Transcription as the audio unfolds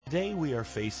Today we are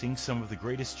facing some of the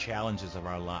greatest challenges of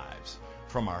our lives,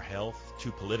 from our health to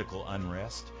political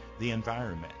unrest, the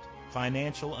environment,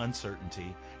 financial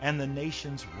uncertainty, and the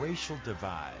nation's racial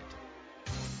divide.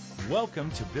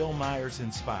 Welcome to Bill Myers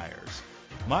Inspires.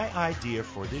 My idea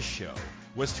for this show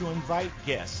was to invite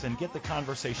guests and get the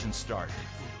conversation started,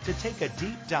 to take a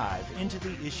deep dive into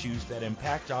the issues that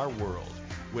impact our world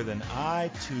with an eye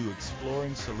to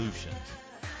exploring solutions.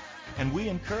 And we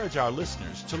encourage our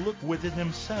listeners to look within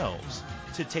themselves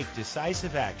to take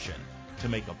decisive action to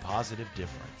make a positive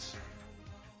difference.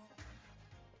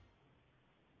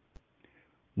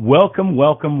 Welcome,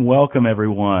 welcome, welcome,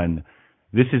 everyone.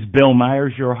 This is Bill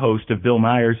Myers, your host of Bill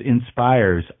Myers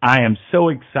Inspires. I am so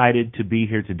excited to be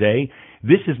here today.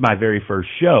 This is my very first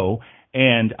show,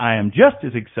 and I am just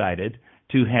as excited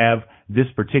to have this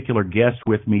particular guest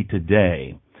with me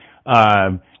today.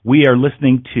 We are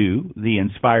listening to the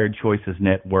Inspired Choices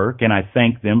Network, and I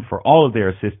thank them for all of their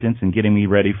assistance in getting me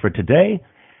ready for today.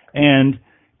 And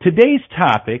today's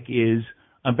topic is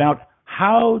about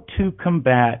how to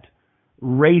combat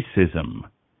racism,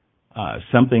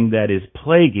 something that is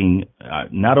plaguing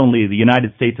not only the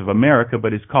United States of America,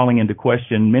 but is calling into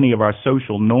question many of our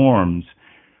social norms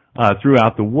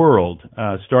throughout the world,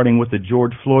 starting with the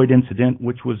George Floyd incident,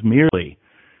 which was merely,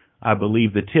 I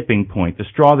believe, the tipping point, the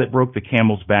straw that broke the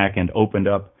camel's back and opened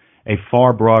up a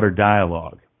far broader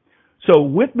dialogue. So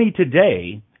with me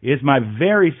today is my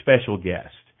very special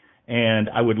guest, and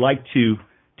I would like to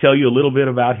tell you a little bit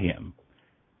about him.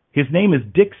 His name is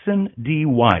Dixon D.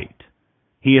 White.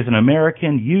 He is an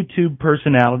American YouTube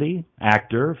personality,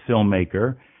 actor,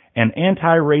 filmmaker, and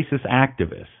anti-racist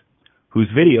activist whose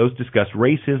videos discuss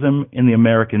racism in the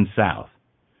American South.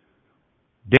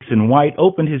 Dixon White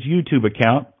opened his YouTube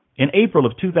account in April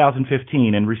of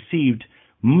 2015 and received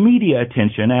media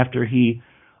attention after he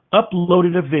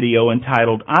uploaded a video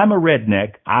entitled "I'm a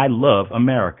Redneck, I Love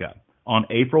America" on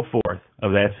April 4th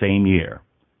of that same year.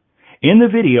 In the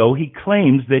video, he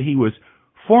claims that he was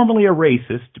formerly a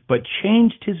racist but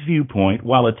changed his viewpoint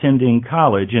while attending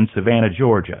college in Savannah,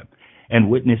 Georgia, and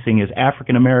witnessing his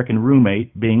African-American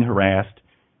roommate being harassed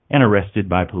and arrested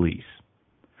by police.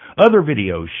 Other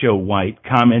videos show White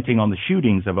commenting on the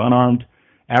shootings of unarmed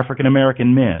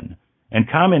African-American men and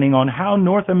commenting on how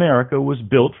North America was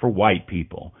built for white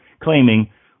people, claiming,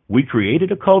 "We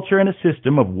created a culture and a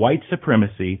system of white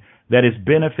supremacy that has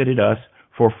benefited us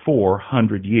for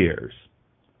 400 years.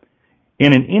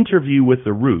 In an interview with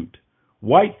The Root,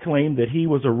 White claimed that he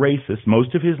was a racist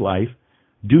most of his life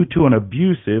due to an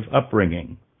abusive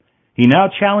upbringing. He now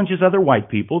challenges other white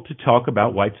people to talk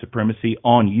about white supremacy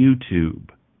on YouTube.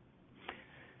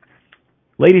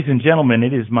 Ladies and gentlemen,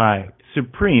 it is my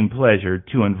supreme pleasure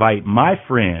to invite my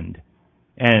friend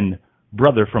and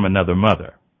brother from another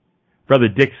mother, Brother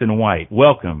Dixon White.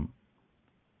 Welcome.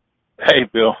 Hey,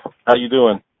 Bill. How you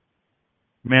doing?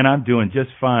 Man, I'm doing just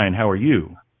fine. How are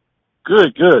you?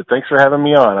 Good, good. Thanks for having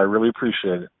me on. I really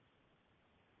appreciate it.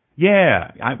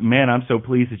 Yeah, I'm so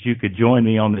pleased that you could join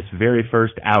me on this very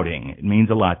first outing. It means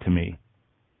a lot to me.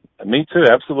 Me too,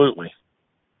 absolutely.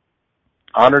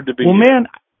 Honored to be here.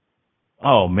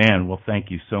 Well,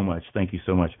 thank you so much. Thank you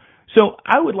so much. So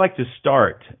I would like to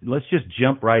start. Let's just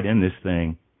jump right in this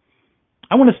thing.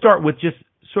 I want to start with just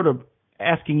sort of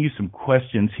asking you some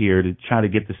questions here to try to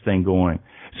get this thing going.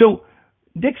 So,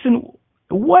 Dixon,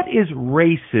 what is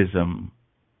racism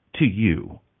to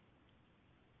you?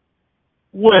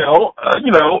 Well,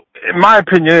 in my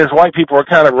opinion, is white people are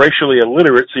kind of racially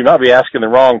illiterate, so you might be asking the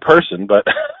wrong person, but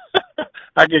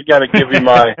I could kind of give you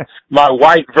my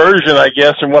white version, I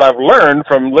guess, and what I've learned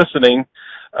from listening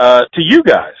to you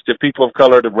guys, to people of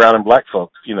color, to brown and black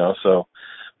folks, so.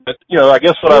 But, I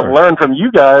guess what I've learned from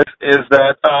you guys is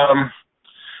that,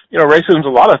 racism is a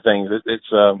lot of things. It's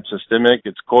systemic,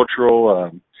 it's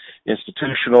cultural,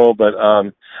 institutional, but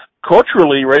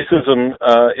culturally, racism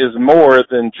is more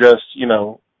than just,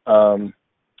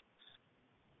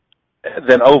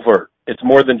 than overt. It's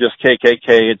more than just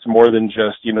KKK. It's more than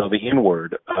just, the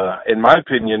N-word. In my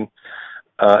opinion,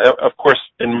 of course,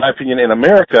 in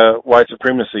America, white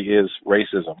supremacy is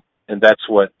racism, and that's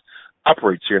what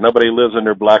operates here. Nobody lives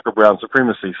under black or brown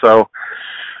supremacy. So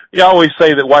you always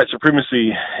say that white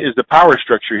supremacy is the power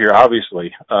structure here,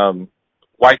 obviously.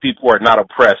 White people are not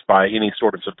oppressed by any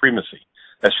sort of supremacy.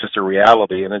 That's just a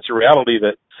reality, and it's a reality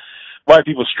that white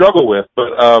people struggle with.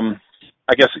 But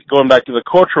I guess going back to the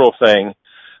cultural thing,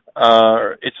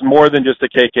 it's more than just the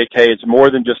KKK. It's more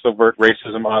than just overt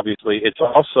racism, obviously. It's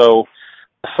also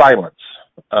silence,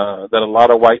 that a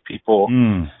lot of white people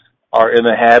are in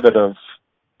the habit of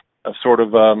sort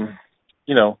of,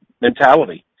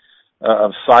 mentality,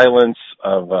 of silence,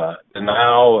 of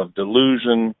denial, of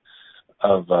delusion,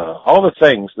 all the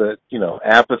things that,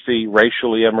 apathy,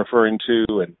 racially I'm referring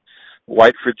to, and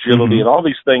white fragility, and all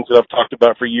these things that I've talked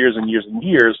about for years and years and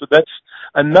years. But that's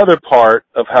another part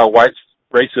of how white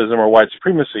racism or white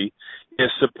supremacy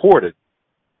is supported.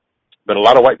 But a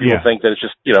lot of white people think that it's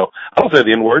just, I don't say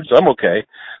the N-word, so I'm okay.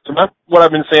 So what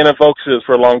I've been saying to folks is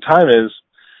for a long time is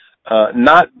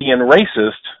not being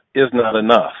racist is not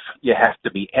enough. You have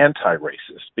to be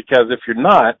anti-racist, because if you're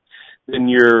not, then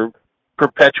you're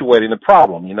perpetuating the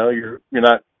problem. You're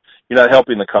not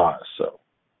helping the cause. So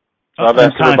I've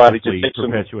asked everybody to take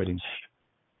perpetuating.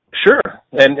 Sure,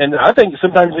 and I think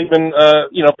sometimes even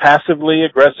passively,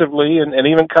 aggressively, and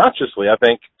even consciously. I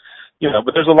think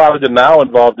but there's a lot of denial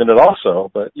involved in it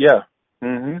also. But yeah.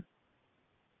 Mm-hmm.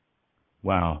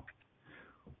 Wow.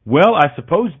 Well, I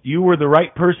suppose you were the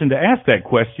right person to ask that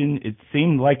question. It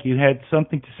seemed like you had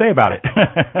something to say about it.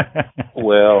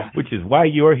 Well, which is why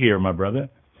you're here, my brother.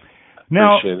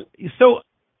 Now, appreciate it.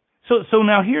 So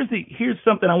now here's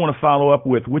something I want to follow up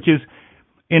with, which is,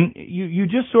 and you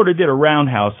just sort of did a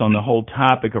roundhouse on the whole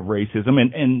topic of racism,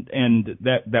 and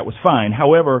that was fine.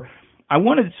 However, I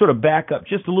wanted to sort of back up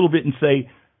just a little bit and say,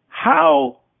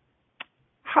 how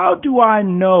do I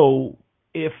know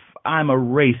if I'm a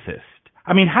racist?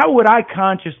 I mean, how would I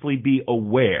consciously be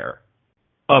aware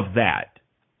of that?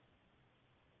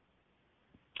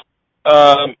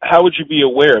 How would you be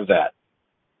aware of that?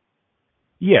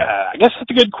 Yeah, I guess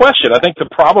that's a good question. I think the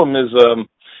problem is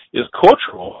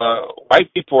cultural.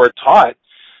 White people are taught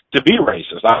to be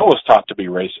racist. I was taught to be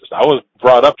racist. I was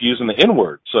brought up using the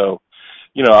N-word. So,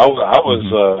 I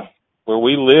was where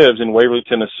we lived in Waverly,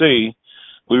 Tennessee.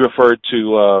 We referred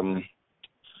to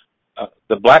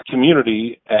the black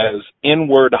community as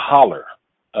N-word holler,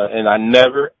 and I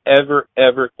never, ever,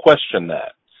 ever questioned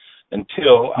that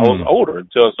until I was older.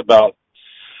 Until I was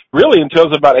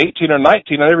about 18 or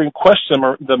 19, I never even questioned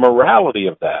the morality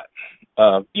of that.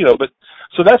 But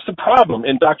so that's the problem.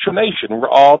 Indoctrination. We're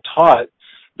all taught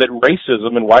that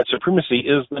racism and white supremacy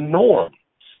is the norm.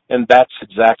 And that's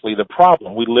exactly the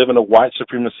problem. We live in a white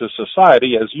supremacist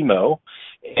society, as you know.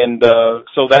 And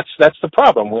so that's the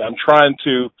problem. I'm trying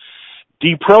to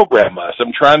deprogram us.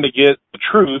 I'm trying to get the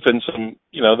truth and some,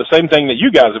 the same thing that you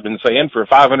guys have been saying for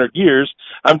 500 years.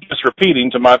 I'm just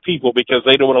repeating to my people because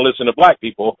they don't want to listen to black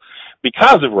people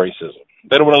because of racism.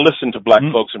 They don't want to listen to black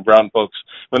folks and brown folks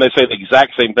when they say the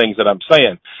exact same things that I'm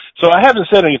saying. So I haven't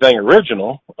said anything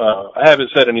original. I haven't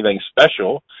said anything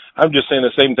special. I'm just saying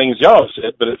the same things y'all have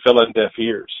said, but it fell on deaf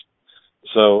ears.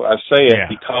 So I say it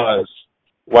because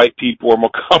white people are more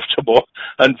comfortable,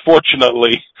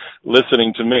 unfortunately,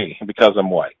 listening to me because I'm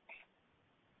white.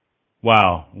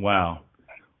 Wow.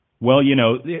 Well,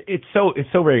 it's so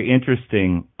very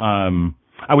interesting.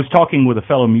 I was talking with a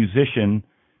fellow musician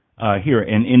here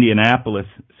in Indianapolis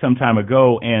some time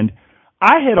ago, and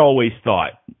I had always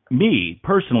thought, me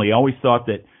personally, always thought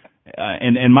that,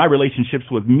 and my relationships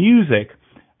with music,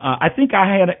 I think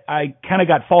I kind of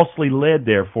got falsely led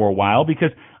there for a while,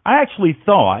 because I actually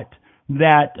thought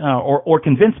that, or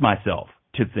convinced myself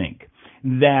to think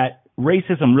that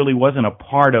racism really wasn't a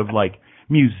part of like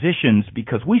musicians,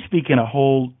 because we speak in a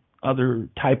whole other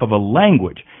type of a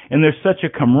language, and there's such a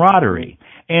camaraderie.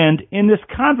 And in this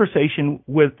conversation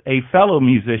with a fellow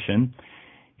musician,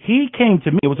 he came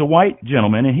to me, it was a white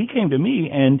gentleman, and he came to me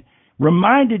and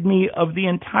reminded me of the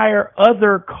entire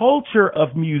other culture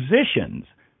of musicians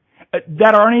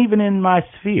that aren't even in my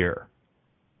sphere,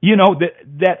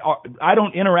 I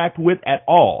don't interact with at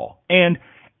all. And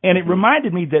it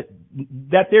reminded me that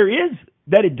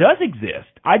it does exist.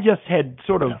 I just had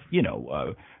sort of,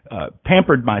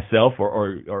 pampered myself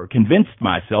or convinced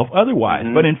myself otherwise.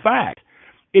 Mm-hmm. But in fact,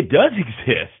 it does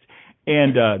exist.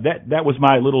 And that was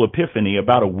my little epiphany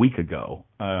about a week ago.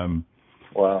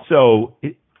 Wow. So,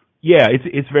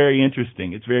 it's very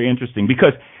interesting. It's very interesting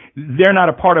because they're not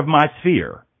a part of my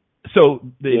sphere. So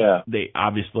they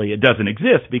obviously, it doesn't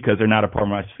exist because they're not a part of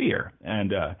my sphere.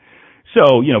 And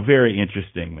so, very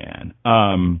interesting, man.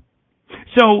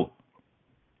 So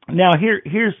now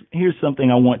here's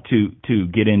something I want to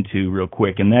get into real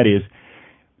quick, and that is,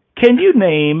 can you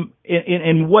name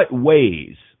in what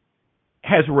ways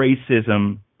has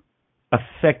racism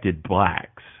affected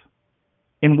blacks?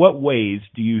 In what ways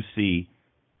do you see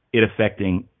it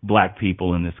affecting black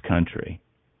people in this country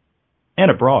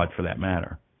and abroad, for that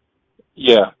matter?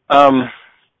 Yeah. Well,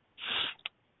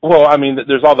 I mean,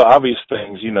 there's all the obvious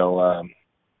things,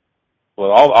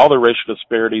 all the racial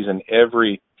disparities in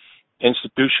every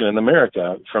institution in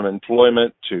America, from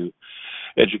employment to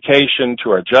education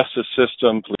to our justice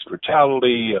system, police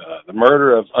brutality, the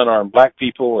murder of unarmed black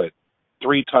people at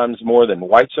 3 times more than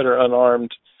whites that are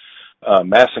unarmed,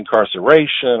 mass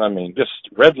incarceration. I mean, just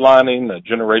redlining, the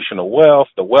generational wealth,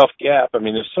 the wealth gap. I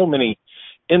mean, there's so many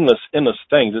endless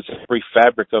things. It's every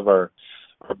fabric of our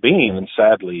being, and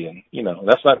sadly, and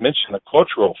that's not mentioning the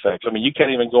cultural effects. I mean, you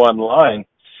can't even go online.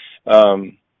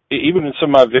 Even in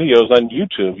some of my videos on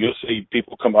YouTube, you'll see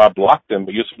people I block them,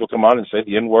 but you'll see people come on and say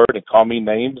the N-word and call me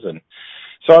names. And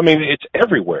so, I mean, it's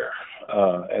everywhere.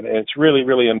 And it's really,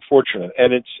 really unfortunate.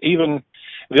 And it's even,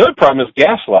 the other problem is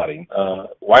gaslighting.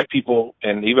 White people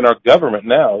and even our government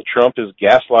now, Trump is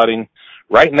gaslighting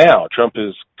right now. Trump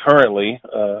is currently,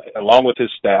 along with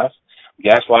his staff,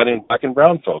 gaslighting black and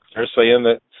brown folks. They're saying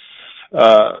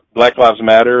that Black Lives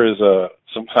Matter is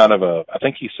some kind of I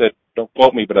think he said, don't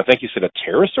quote me, but I think he said a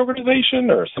terrorist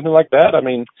organization or something like that. I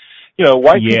mean,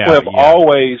 white people have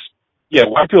always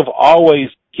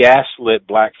gaslit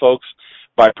black folks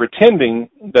by pretending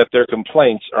that their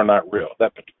complaints are not real,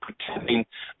 that pretending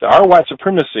that our white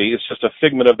supremacy is just a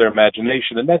figment of their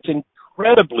imagination. And that's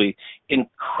incredibly,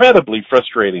 incredibly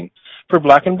frustrating for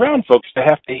black and brown folks to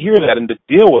have to hear that and to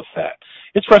deal with that.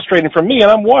 It's frustrating for me,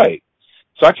 and I'm white.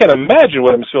 So I can't imagine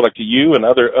what it must feel like to you and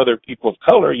other people of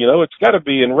color. It's got to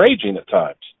be enraging at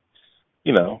times.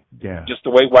 Just the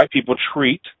way white people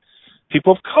treat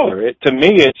people of color. To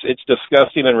me, it's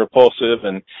disgusting and repulsive,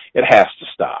 and it has to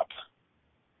stop.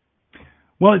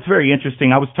 Well, it's very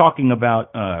interesting. I was talking about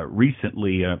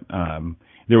recently.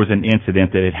 There was an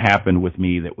incident that had happened with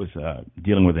me that was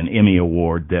dealing with an Emmy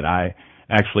Award that I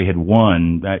actually had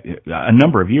won a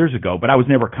number of years ago, but I was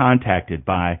never contacted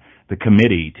by the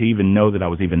committee to even know that I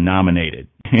was even nominated.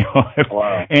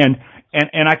 Wow. And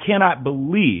I cannot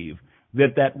believe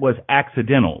that was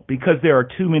accidental, because there are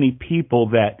too many people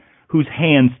whose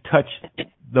hands touch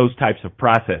those types of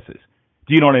processes.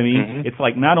 Do you know what I mean? Mm-hmm. It's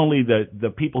like not only the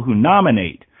people who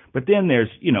nominate, but then there's,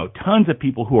 tons of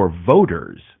people who are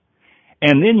voters.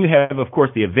 And then you have, of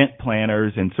course, the event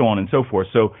planners and so on and so forth.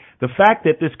 So the fact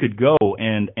that this could go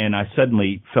and I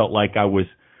suddenly felt like I was,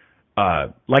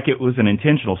 like it was an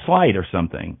intentional slight or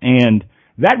something. And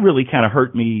that really kind of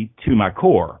hurt me to my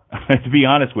core, to be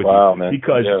honest with you, man.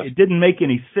 Because It didn't make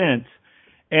any sense.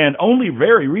 And only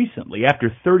very recently,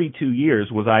 after 32 years,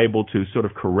 was I able to sort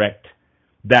of correct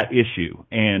that issue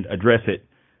and address it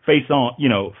face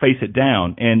it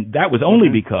down. And that was only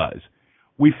because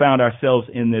we found ourselves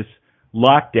in this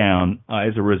lockdown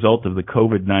as a result of the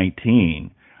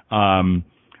COVID-19.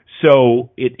 So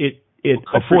it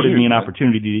afforded me an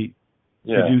opportunity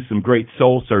to do some great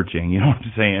soul searching, you know what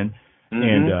I'm saying?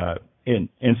 Mm-hmm.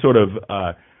 And sort of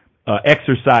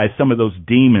exercise some of those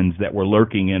demons that were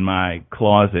lurking in my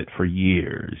closet for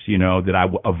years, that I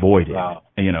avoided. Wow.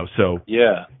 So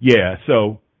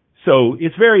so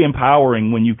it's very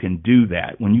empowering when you can do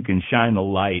that, when you can shine the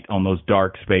light on those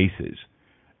dark spaces,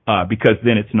 because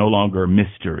then it's no longer a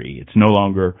mystery, it's no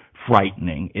longer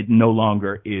frightening, it no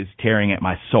longer is tearing at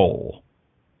my soul.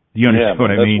 Do you understand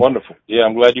what I mean? That's wonderful. Yeah,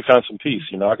 I'm glad you found some peace.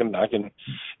 I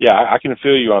can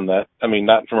feel you on that. I mean,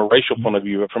 not from a racial point of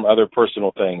view, but from other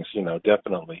personal things,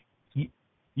 definitely.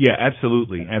 Yeah,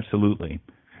 absolutely.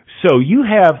 So you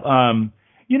have,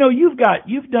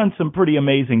 you've done some pretty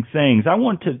amazing things. I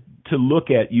want to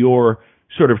look at your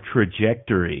sort of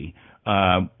trajectory.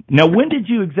 Now, when did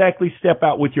you exactly step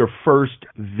out with your first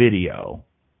video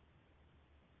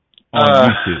on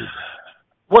YouTube?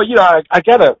 Well,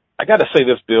 I gotta say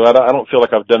this, Bill. I don't feel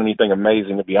like I've done anything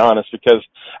amazing, to be honest, because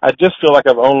I just feel like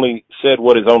I've only said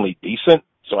what is only decent.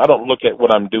 So I don't look at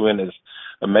what I'm doing as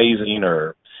amazing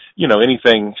or,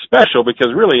 anything special,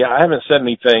 because really I haven't said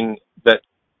anything that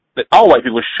all white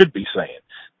people should be saying.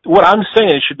 What I'm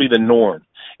saying should be the norm.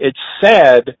 It's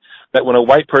sad that when a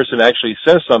white person actually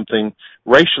says something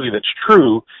racially that's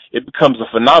true, it becomes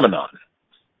a phenomenon.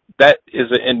 That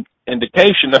is an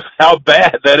indication of how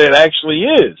bad that it actually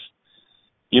is.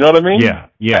 You know what I mean?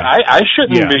 Yeah. I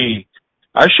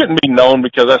shouldn't be known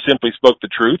because I simply spoke the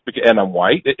truth and I'm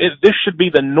white. This should be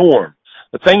the norm.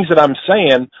 The things that I'm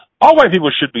saying, all white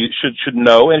people should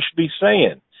know and should be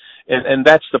saying. And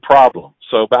that's the problem.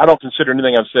 So, but I don't consider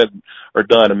anything I've said or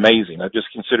done amazing. I just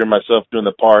consider myself doing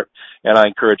the part, and I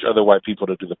encourage other white people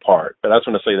to do the part. But I just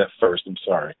want to say that first. I'm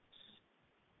sorry.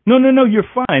 No, you're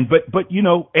fine. But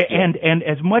and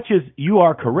as much as you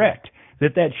are correct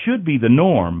that should be the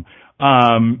norm,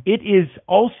 it is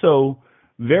also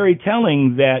very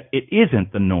telling that it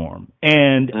isn't the norm.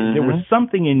 And there was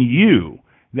something in you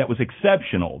that was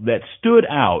exceptional, that stood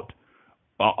out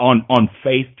on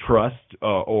faith, trust,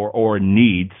 or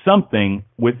need. Something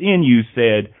within you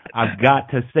said, I've got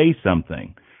to say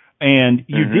something. And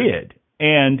you did.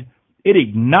 And it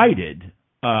ignited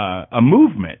a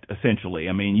movement, essentially.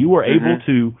 I mean, you were able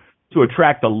to to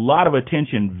attract a lot of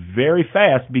attention very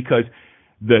fast because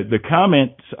the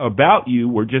comments about you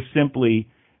were just simply,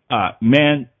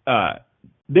 there's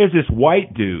this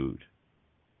white dude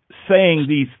saying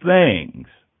these things.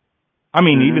 I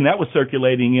mean, even that was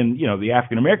circulating in, the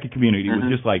African American community. It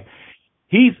was just like,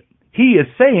 he is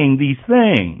saying these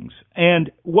things.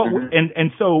 And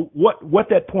so what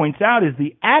that points out is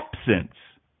the absence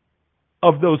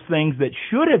of those things that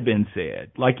should have been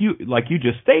said, like you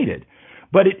just stated.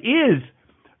 But it is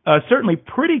certainly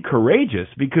pretty courageous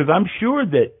because I'm sure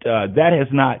that that has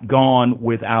not gone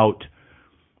without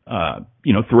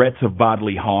threats of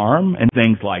bodily harm and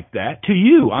things like that to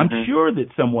you. I'm sure that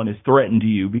someone has threatened to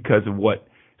you because of what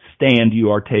stand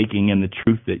you are taking and the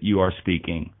truth that you are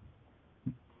speaking.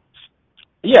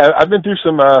 Yeah, I've been through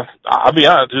some, I'll be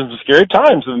honest, some scary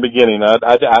times in the beginning.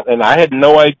 And I had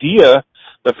no idea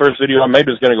the first video I made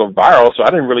was going to go viral, so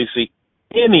I didn't really see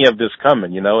any of this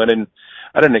coming, and then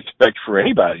I didn't expect for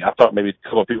anybody. I thought maybe a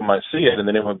couple of people might see it, and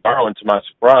then it went viral, and to my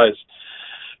surprise.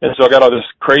 And so I got all this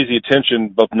crazy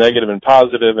attention, both negative and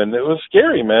positive, and it was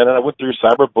scary, man. And I went through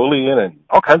cyberbullying and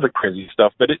all kinds of crazy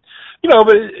stuff. But it's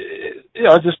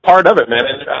just part of it, man.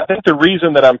 And I think the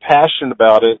reason that I'm passionate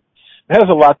about it has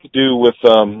a lot to do with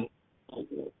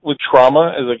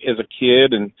trauma as a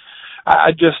kid, and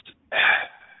I just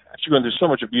actually went through so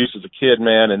much abuse as a kid,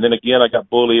 man. And then again, I got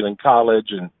bullied in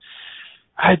college, and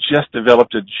I just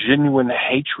developed a genuine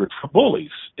hatred for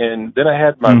bullies. And then I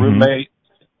had my roommate,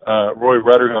 Roy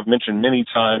Rutter, who I've mentioned many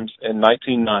times, in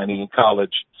 1990 in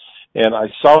college, and I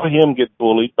saw him get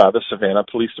bullied by the Savannah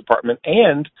Police Department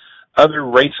and other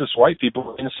racist white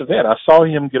people in Savannah. I saw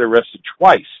him get arrested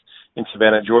twice in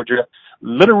Savannah, Georgia,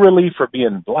 literally for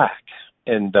being black,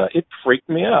 and it freaked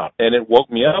me out, and it woke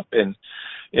me up.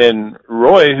 And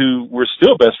Roy, who we're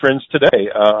still best friends today,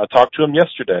 I talked to him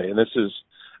yesterday, and this is,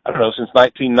 I don't know, since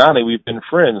 1990 we've been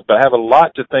friends, but I have a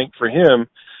lot to thank for him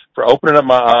for opening up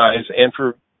my eyes and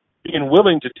for being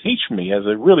willing to teach me as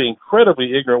a really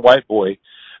incredibly ignorant white boy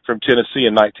from Tennessee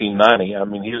in 1990. I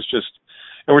mean, he was just,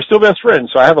 and we're still best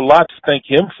friends. So I have a lot to thank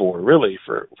him for, really,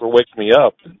 for waking me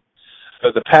up. And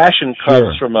the passion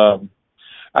comes from,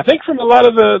 I think, from a lot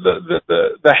of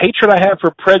the hatred I have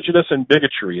for prejudice and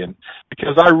bigotry. And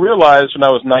because I realized when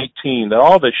I was 19 that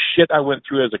all the shit I went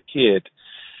through as a kid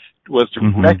was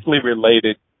directly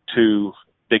related to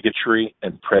bigotry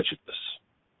and prejudice.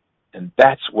 And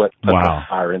that's what puts a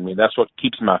fire in me. That's what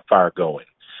keeps my fire going.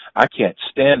 I can't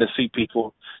stand to see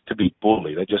people to be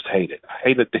bullied. I just hate it. I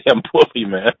hate a damn bully,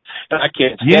 man. And I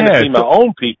can't stand to see my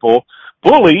own people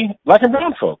bully black and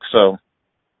brown folks. So,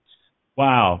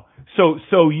 wow. So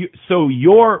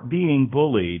you're being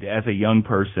bullied as a young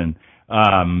person,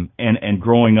 and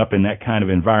growing up in that kind of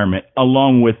environment,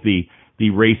 along with the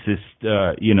racist,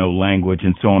 language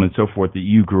and so on and so forth that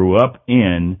you grew up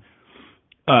in.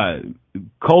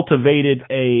 Cultivated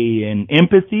an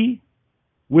empathy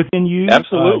within you,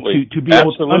 absolutely, to be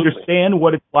able to understand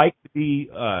what it's like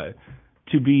to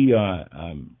be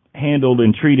handled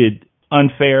and treated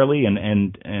unfairly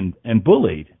and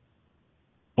bullied.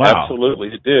 Wow,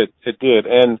 absolutely, it did,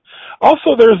 and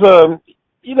also there's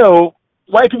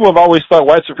white people have always thought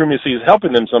white supremacy is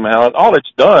helping them somehow, and all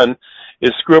it's done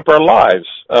is screw up our lives.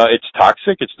 It's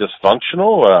toxic, it's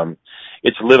dysfunctional.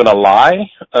 It's living a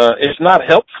lie. It's not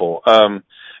helpful.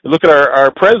 Look at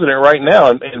our president right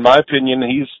now. In my opinion,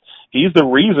 he's the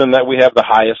reason that we have the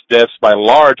highest deaths by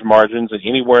large margins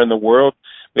anywhere in the world.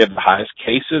 We have the highest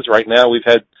cases. Right now, we've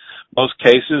had most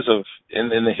cases in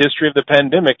the history of the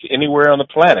pandemic anywhere on the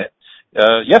planet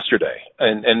yesterday.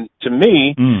 And to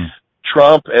me,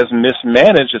 Trump has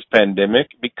mismanaged this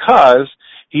pandemic because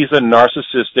he's a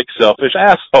narcissistic, selfish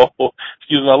asshole.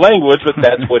 Excuse my language, but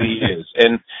that's what he is.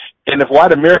 And if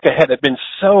white America hadn't been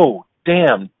so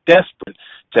damn desperate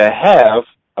to have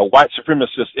a white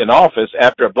supremacist in office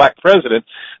after a black president,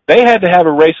 they had to have a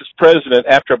racist president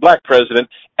after a black president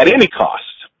at any cost,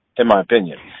 in my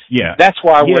opinion. Yeah. That's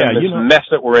why we're in this mess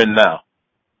that we're in now.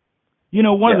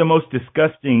 One of the most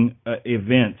disgusting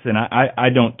events, and I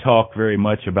don't talk very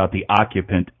much about the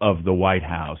occupant of the White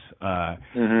House,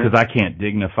 because I can't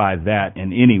dignify that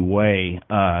in any way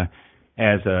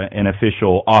as an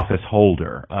official office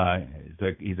holder.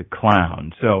 He's a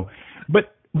clown. So, but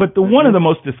one of the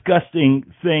most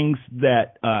disgusting things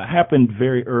that happened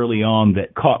very early on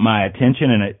that caught my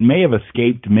attention, and it may have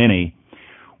escaped many,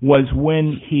 was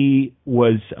when he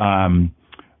was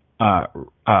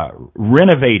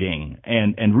renovating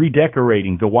and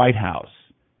redecorating the White House.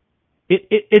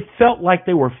 It felt like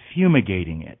they were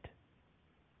fumigating it.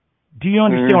 Do you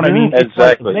understand what I mean?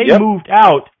 Exactly. Like they moved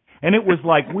out, and it was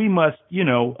like, we must,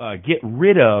 get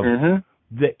rid of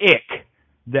the ick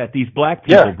that these black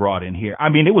people brought in here. I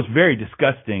mean, it was very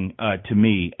disgusting to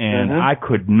me, and I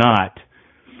could not.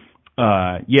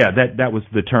 That was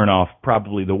the turnoff.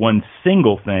 Probably the one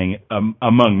single thing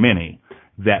among many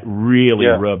that really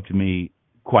rubbed me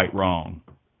quite wrong.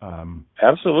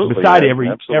 Absolutely. Beside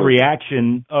every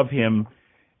action of him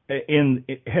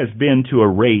has been to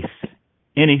erase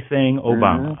anything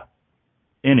Obama.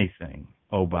 Anything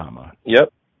Obama.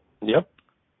 Yep. No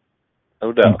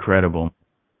doubt.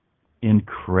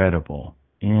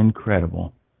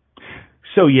 Incredible.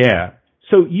 So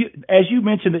you, as you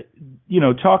mentioned,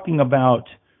 talking about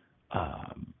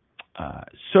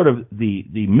sort of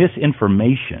the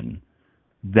misinformation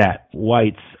that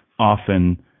whites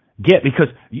often get, because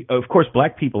of course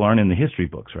black people aren't in the history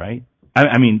books, right?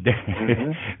 I mean,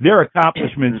 their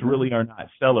accomplishments really are not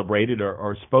celebrated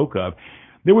or spoke of.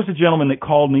 There was a gentleman that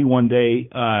called me one day,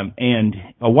 and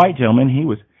a white gentleman. He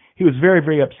was very,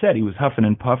 very upset. He was huffing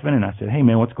and puffing, and I said, "Hey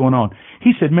man, what's going on?"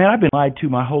 He said, "Man, I've been lied to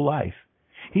my whole life."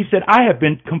 He said, "I have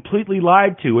been completely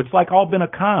lied to. It's like all been a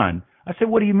con." I said,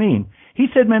 "What do you mean?" He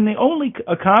said, "Man, the only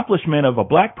accomplishment of a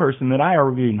black person that I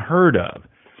ever even heard of,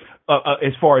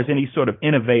 as far as any sort of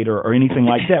innovator or anything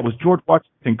like that, was George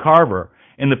Washington Carver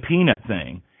and the peanut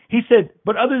thing." He said,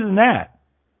 "But other than that,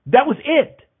 that was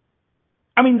it.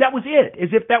 I mean, that was it,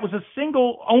 as if that was a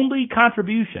single only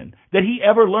contribution that he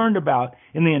ever learned about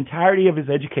in the entirety of his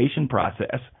education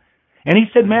process." And he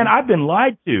said, "Man, I've been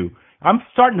lied to. I'm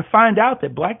starting to find out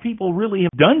that black people really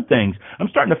have done things. I'm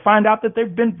starting to find out that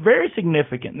they've been very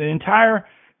significant in the entire,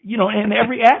 in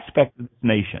every aspect of this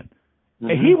nation."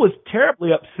 And he was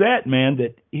terribly upset, man,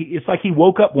 that it's like he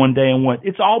woke up one day and went,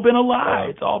 "It's all been a lie.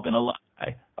 It's all been a lie."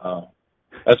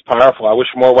 That's powerful. I wish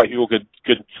more white people could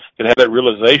have that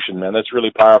realization, man. That's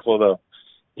really powerful, though.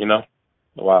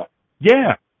 Wow.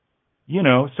 Yeah.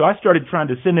 So I started trying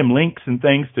to send him links and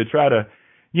things to try to,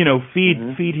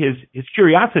 feed his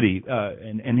curiosity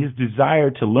and his desire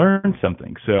to learn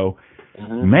something. So,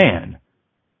 man.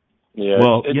 Yeah.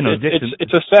 Well,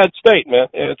 it's a sad state, man.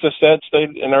 It's a sad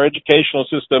state in our educational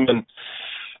system. And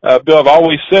Bill, I've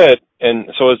always said,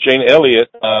 and so has Jane Elliott,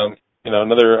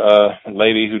 another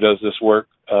lady who does this work.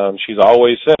 She's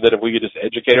always said that if we could just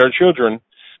educate our children,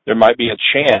 there might be a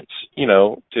chance,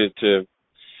 to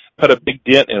put a big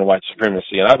dent in white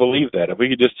supremacy. And I believe that if we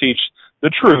could just teach the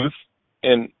truth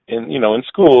in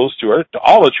schools to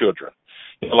all the children,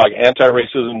 like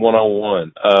Anti-Racism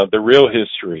 101, the real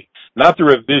history, not the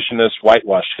revisionist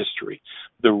whitewashed history,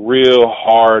 the real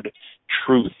hard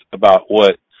truth about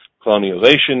what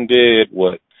colonialization did,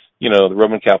 what the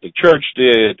Roman Catholic Church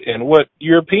did, and what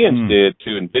Europeans did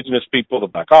to indigenous people, the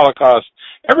Black Holocaust,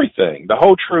 everything, the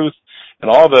whole truth, and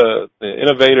all the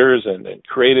innovators and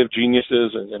creative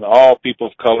geniuses and all people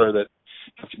of color that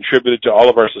have contributed to all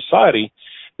of our society.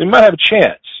 We might have a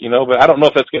chance, but I don't know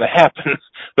if that's going to happen.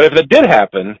 But if it did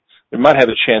happen, we might have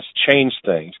a chance to change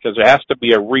things, because there has to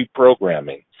be a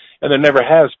reprogramming, and there never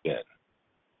has been.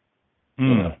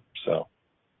 So.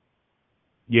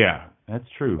 Yeah. That's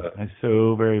true. That's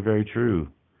so very, very true.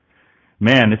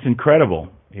 Man, it's incredible.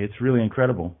 It's really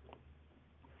incredible.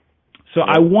 So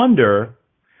I wonder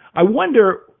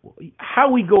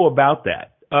how we go about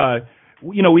that.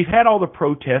 We've had all the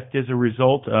protests as a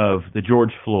result of the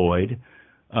George Floyd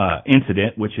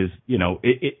incident, which is,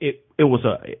 it was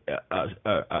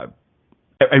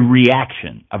a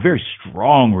reaction, a very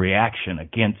strong reaction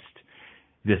against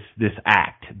this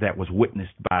act that was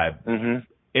witnessed by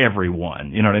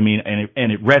everyone, you know what I mean? And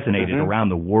it resonated around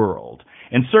the world.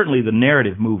 And certainly the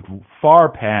narrative moved far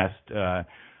past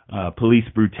police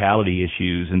brutality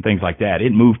issues and things like that.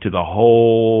 It moved to the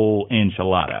whole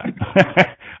enchilada.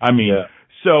 I mean,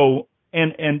 so,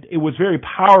 and it was very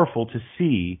powerful to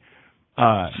see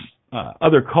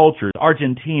other cultures,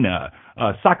 Argentina,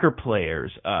 soccer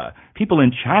players, people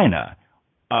in China,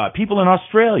 people in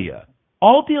Australia,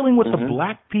 all dealing with the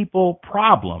black people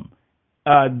problem.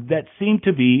 That seem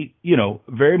to be,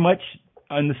 very much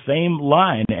on the same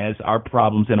line as our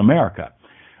problems in America.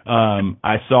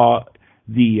 I saw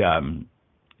the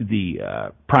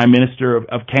Prime Minister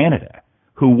of Canada,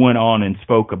 who went on and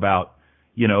spoke about,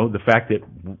 the fact that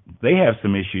they have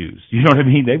some issues. You know what I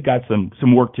mean? They've got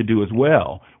some work to do as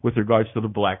well with regards to the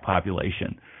black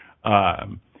population.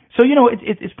 So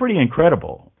it's pretty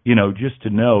incredible, just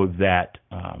to know that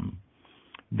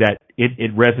that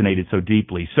it resonated so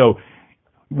deeply. So.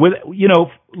 Let's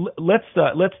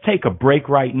take a break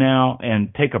right now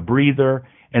and take a breather,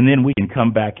 and then we can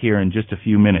come back here in just a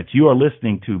few minutes. You are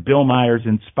listening to Bill Myers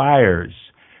Inspires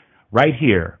right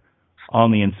here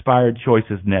on the Inspired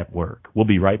Choices Network. We'll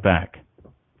be right back.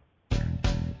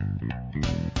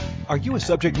 Are you a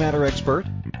subject matter expert?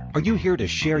 Are you here to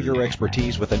share your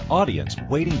expertise with an audience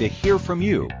waiting to hear from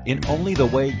you in only the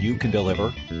way you can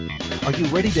deliver? Are you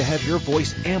ready to have your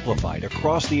voice amplified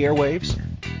across the airwaves?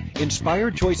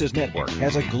 Inspired Choices Network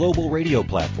has a global radio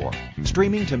platform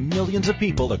streaming to millions of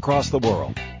people across the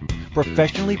world.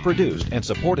 Professionally produced and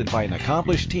supported by an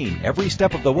accomplished team every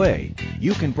step of the way,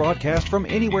 you can broadcast from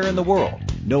anywhere in the world,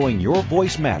 knowing your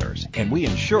voice matters, and we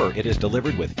ensure it is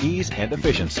delivered with ease and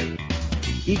efficiency.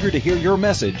 Eager to hear your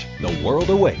message, the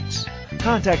world awaits.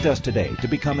 Contact us today to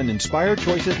become an Inspired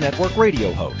Choices Network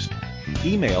radio host.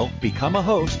 Email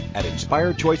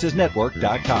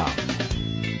becomeahost@inspiredchoicesnetwork.com.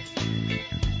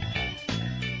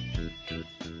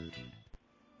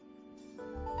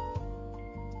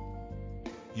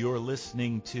 You're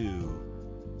listening to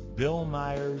Bill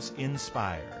Myers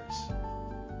Inspires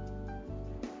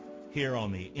here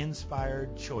on the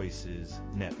Inspired Choices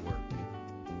Network.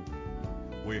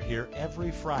 We're here every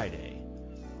Friday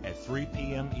at 3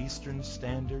 p.m. Eastern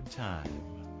Standard Time.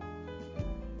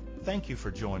 Thank you for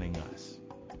joining us.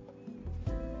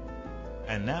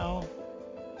 And now,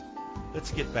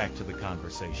 let's get back to the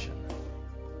conversation.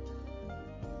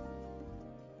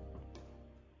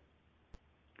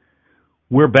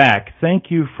 We're back.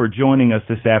 Thank you for joining us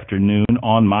this afternoon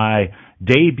on my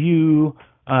debut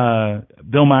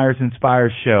Bill Myers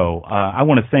Inspires show. I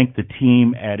want to thank the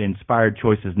team at Inspired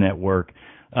Choices Network.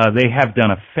 They have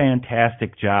done a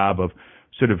fantastic job of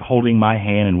sort of holding my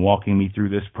hand and walking me through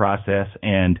this process,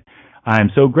 and I'm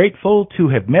so grateful to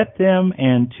have met them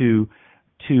and to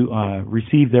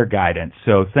receive their guidance.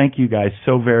 So thank you guys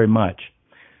so very much.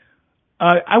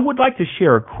 I would like to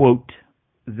share a quote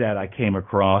that I came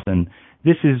across, and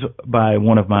this is by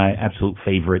one of my absolute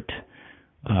favorite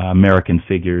American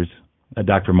figures,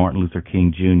 Dr. Martin Luther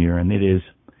King Jr., and it is,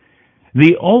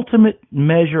 "The ultimate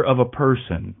measure of a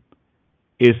person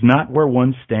is not where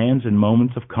one stands in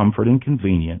moments of comfort and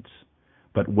convenience,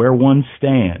 but where one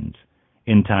stands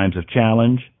in times of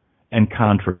challenge and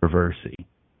controversy."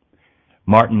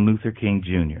 Martin Luther King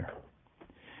Jr.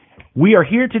 We are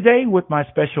here today with my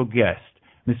special guest,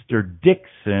 Mr.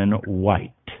 Dixon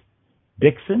White.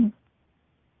 Dixon?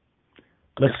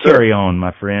 Let's carry on,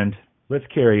 my friend. Let's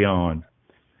carry on.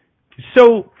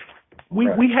 So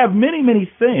we have many, many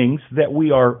things that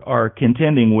we are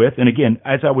contending with. And again,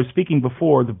 as I was speaking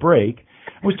before the break,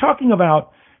 I was talking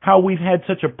about how we've had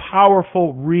such a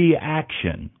powerful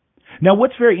reaction. Now,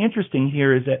 what's very interesting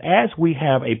here is that as we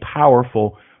have a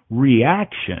powerful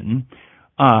reaction,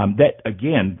 that,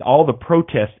 again, all the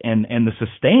protests and the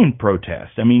sustained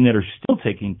protests, I mean, that are still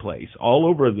taking place all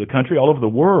over the country, all over the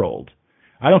world.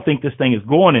 I don't think this thing is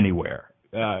going anywhere.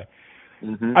 I've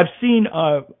seen,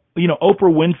 Oprah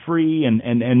Winfrey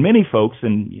and many folks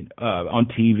on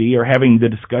TV are having the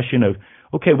discussion of,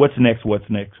 okay, what's next?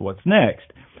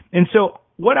 And so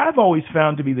what I've always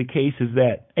found to be the case is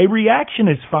that a reaction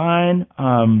is fine,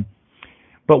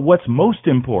 but what's most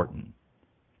important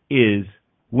is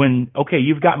when, okay,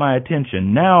 you've got my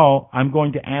attention. Now I'm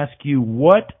going to ask you,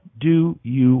 what do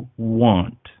you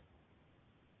want?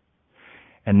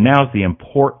 And now's the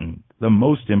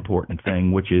most important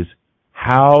thing, which is,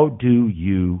 how do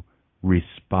you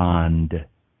respond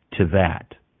to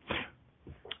that?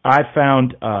 I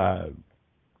found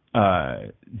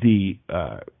the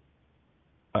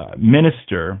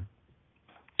minister,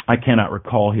 I cannot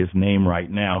recall his name right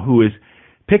now, who is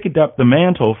picked up the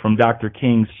mantle from Dr.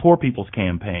 King's Poor People's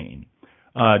Campaign,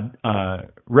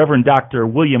 Reverend Dr.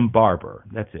 William Barber,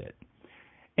 that's it.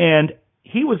 And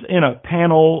he was in a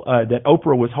panel that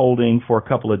Oprah was holding for a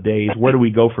couple of days. Where do we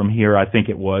go from here? I think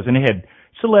it was. And it had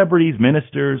celebrities,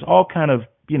 ministers, all kind of,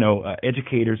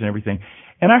 educators and everything.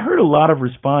 And I heard a lot of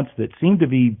response that seemed to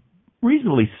be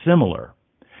reasonably similar.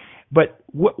 But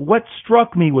what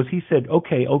struck me was he said,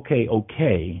 okay.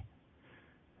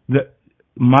 The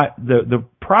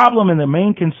problem and the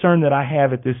main concern that I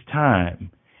have at this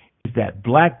time is that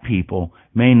black people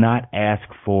may not ask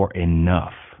for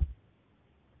enough.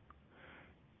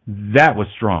 That was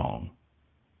strong.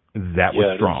 And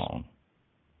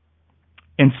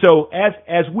so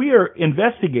as we are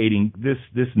investigating this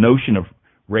notion of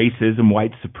racism,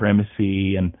 white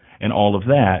supremacy, and all of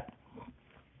that,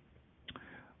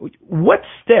 what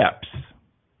steps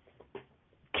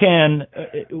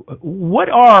what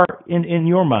are, in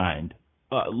your mind,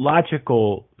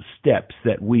 logical steps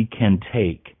that we can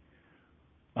take?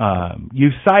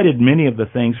 You've cited many of the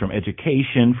things from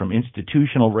education, from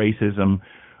institutional racism,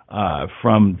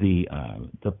 from the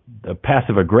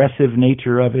passive-aggressive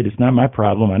nature of it. It's not my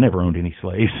problem. I never owned any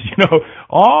slaves.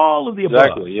 All of the above.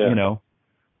 Exactly, yeah.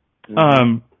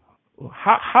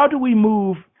 How do we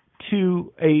move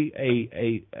to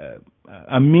a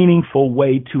a meaningful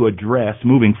way to address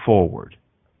moving forward?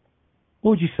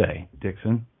 What would you say,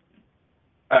 Dixon?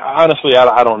 Honestly,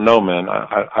 I don't know, man.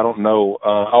 I don't know.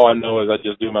 All I know is I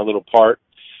just do my little part.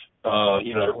 We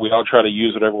all try to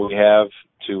use whatever we have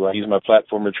to use my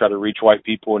platform to try to reach white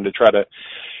people and to try to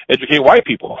educate white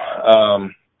people.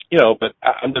 But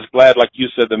I'm just glad, like you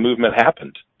said, the movement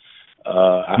happened.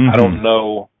 I don't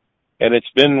know. And it's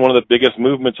been one of the biggest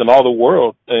movements in all the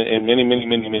world in many, many,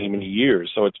 many, many, many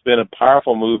years. So it's been a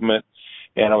powerful movement.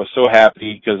 And I was so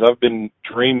happy because I've been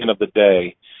dreaming of the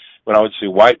day when I would see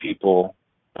white people,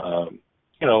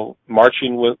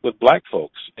 marching with black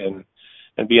folks and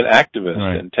being activists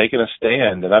right. and taking a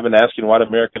stand. And I've been asking white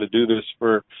America to do this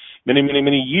for many, many,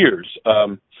 many years.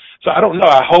 So I don't know.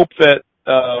 I hope that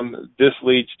this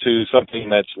leads to something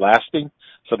that's lasting,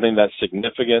 something that's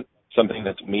significant, something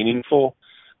that's meaningful.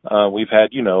 We've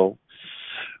had,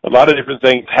 a lot of different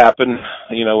things happen,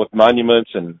 with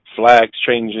monuments and flags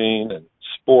changing and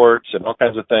sports and all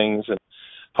kinds of things, and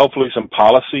hopefully some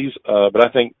policies. But I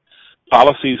think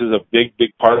policies is a big,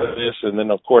 big part of this. And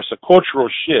then, of course, a cultural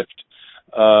shift.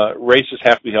 Races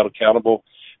have to be held accountable,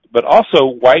 but also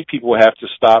white people have to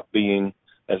stop being,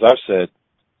 as I've said,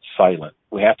 silent.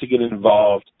 We have to get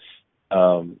involved,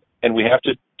 and we have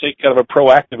to take kind of a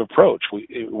proactive approach.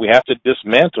 We have to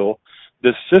dismantle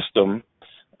this system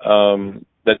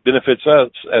that benefits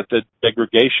us at the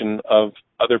degradation of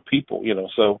other people.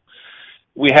 So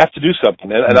we have to do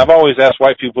something. And I've always asked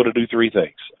white people to do three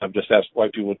things. I've just asked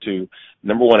white people to,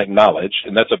 number one, acknowledge,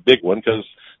 and that's a big one because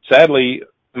sadly,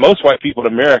 most white people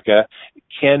in America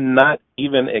cannot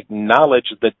even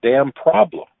acknowledge the damn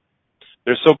problem.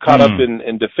 They're so caught up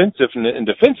in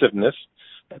defensiveness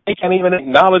that they can't even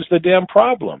acknowledge the damn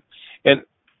problem. And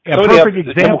a perfect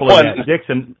example of that,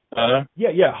 Dixon.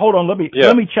 Hold on. Let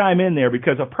me chime in there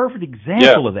because a perfect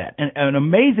example of that, an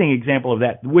amazing example of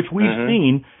that, which we've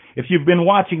seen if you've been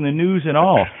watching the news and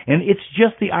all, and it's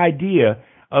just the idea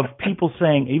of people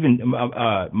saying, even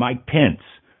Mike Pence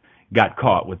got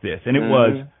caught with this, and it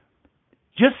was,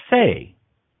 just say,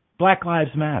 Black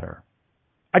Lives Matter.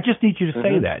 I just need you to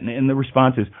say that. And the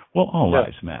response is, well, all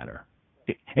lives matter.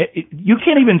 You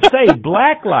can't even say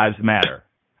Black Lives Matter.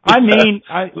 I mean,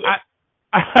 I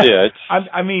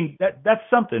mean, that's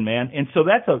something, man. And so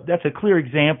that's a clear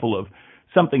example of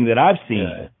something that I've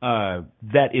seen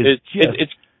that is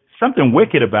it's something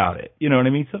wicked about it. You know what I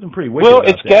mean? Something pretty wicked about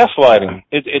it. Well, it's gaslighting.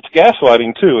 It's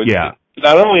gaslighting, too.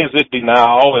 Not only is it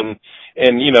denial and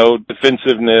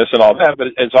defensiveness and all that, but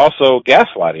it's also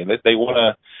gaslighting. They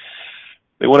want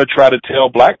to try to tell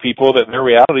black people that their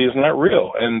reality is not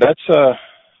real, and that's a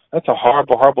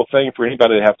horrible, horrible thing for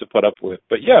anybody to have to put up with.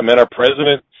 But yeah, man, our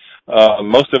president,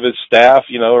 most of his staff,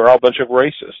 are all a bunch of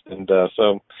racists, and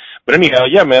but anyhow,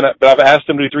 yeah, man. But I've asked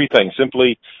them to do three things: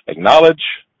 simply acknowledge,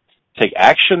 take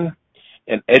action,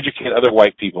 and educate other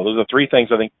white people. Those are three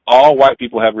things I think all white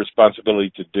people have a responsibility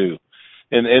to do.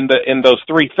 And in those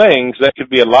three things, that could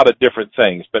be a lot of different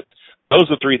things, but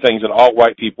those are three things that all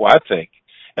white people, I think,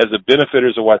 as the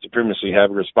benefiters of white supremacy,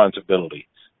 have a responsibility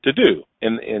to do.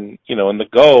 And the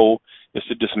goal is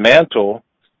to dismantle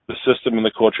the system and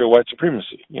the culture of white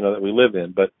supremacy, that we live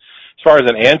in. But as far as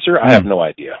an answer, I have no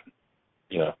idea.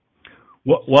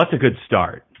 Well, that's a good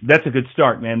start. That's a good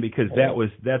start, man, because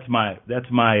that's my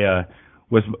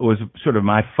was sort of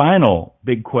my final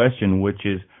big question, which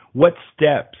is, what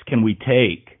steps can we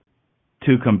take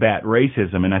to combat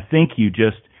racism? And I think you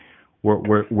just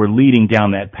we're leading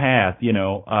down that path.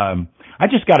 I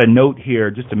just got a note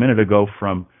here just a minute ago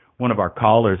from one of our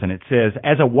callers, and it says,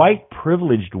 as a white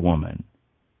privileged woman,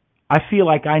 I feel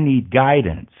like I need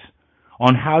guidance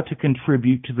on how to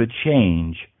contribute to the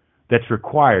change that's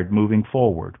required moving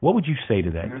forward. What would you say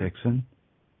to that, Dixon?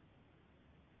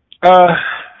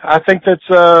 I think that's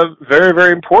very,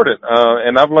 very important.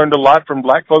 And I've learned a lot from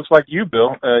black folks like you,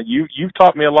 Bill. You've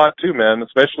taught me a lot too, man,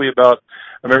 especially about,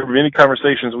 I remember many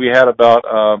conversations we had about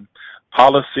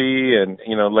policy and,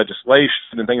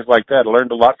 legislation and things like that. I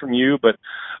learned a lot from you, but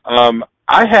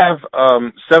I have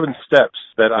 7 steps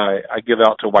that I give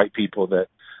out to white people that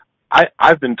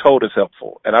I've been told is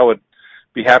helpful, and I would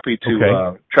be happy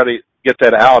to try to get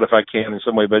that out if I can in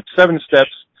some way. But 7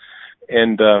 steps.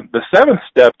 And the 7th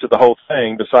step to the whole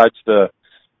thing, besides the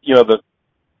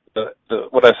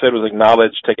what I said was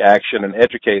acknowledge, take action, and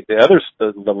educate.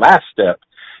 The last step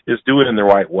is do it in the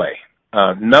right way.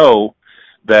 Know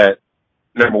that,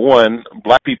 number one,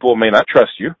 black people may not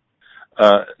trust you.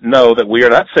 Know that we are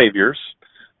not saviors.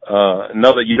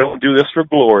 Know that you don't do this for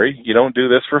glory. You don't do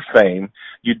this for fame.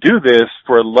 You do this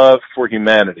for love for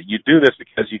humanity. You do this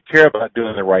because you care about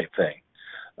doing the right thing.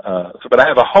 But I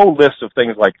have a whole list of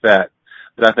things like that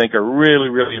that I think are really,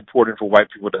 really important for white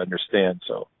people to understand.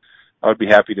 So I would be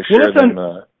happy to share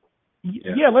them.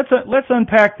 Yeah, let's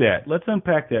unpack that. Let's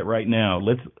unpack that right now.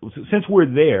 Since we're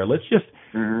there, let's just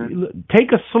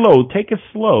take it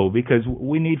slow because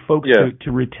we need folks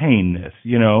to retain this,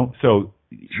 So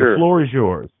the floor is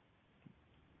yours.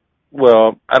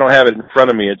 Well, I don't have it in front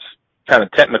of me. It's kind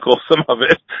of technical, some of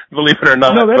it, believe it or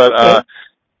not. No, that's okay.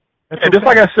 That's just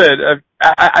like I said,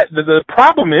 the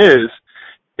problem is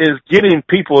getting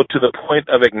people to the point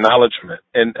of acknowledgement,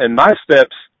 and my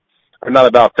steps are not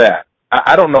about that.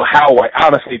 I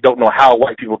honestly don't know how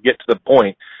white people get to the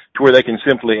point to where they can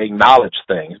simply acknowledge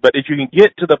things. But if you can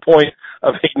get to the point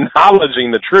of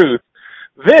acknowledging the truth,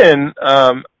 then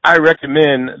I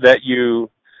recommend that you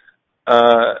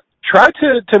try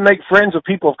to make friends with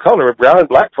people of color, brown and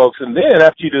black folks, and then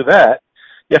after you do that,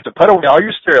 you have to put away all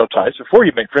your stereotypes before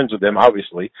you make friends with them,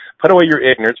 obviously. Put away your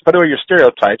ignorance, put away your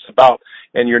stereotypes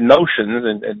and your notions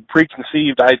and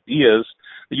preconceived ideas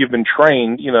that you've been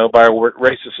trained, by a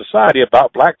racist society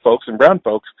about black folks and brown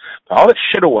folks. Put all that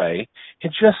shit away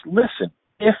and just listen.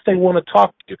 If they want to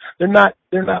talk to you, they're not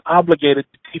obligated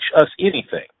to teach us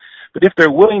anything. But if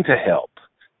they're willing to help,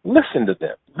 listen to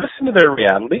them, listen to their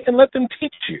reality, and let them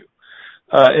teach you.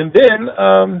 And then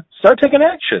start taking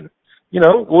action.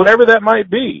 Whatever that might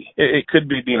be. It could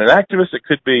be being an activist. It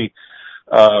could be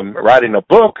writing a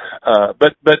book,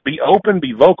 but be open,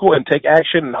 be vocal, and take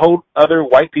action and hold other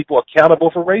white people accountable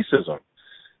for racism.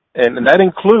 And that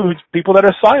includes people that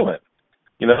are silent,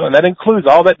 and that includes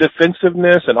all that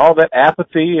defensiveness and all that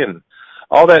apathy and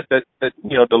all that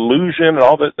delusion and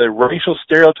all the racial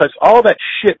stereotypes, all that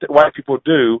shit that white people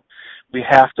do. We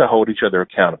have to hold each other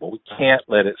accountable. We can't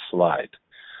let it slide.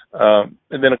 And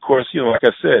then, of course, like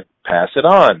I said, pass it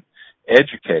on,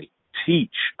 educate,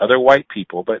 teach other white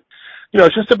people. But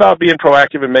it's just about being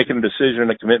proactive and making a decision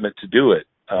and a commitment to do it.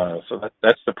 So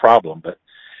that's the problem.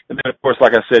 And then, of course,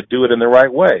 like I said, do it in the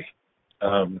right way.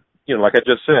 Like I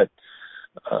just said,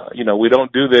 we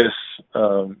don't do this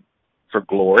for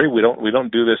glory. We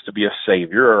don't do this to be a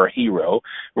savior or a hero.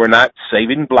 We're not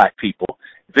saving black people.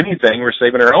 If anything, we're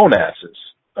saving our own asses.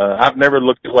 I've never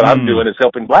looked at what I'm doing as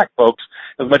helping black folks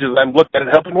as much as I'm looked at it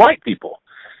helping white people.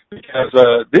 Because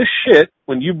this shit,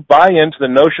 when you buy into the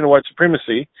notion of white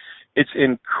supremacy, it's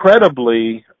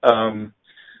incredibly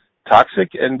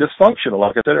toxic and dysfunctional,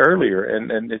 like I said earlier,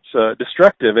 and it's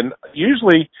destructive. And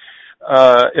usually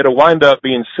it'll wind up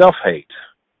being self-hate.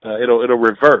 It'll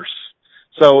reverse.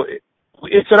 So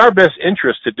it's in our best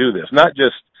interest to do this,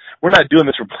 we're not doing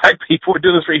this for black people, we're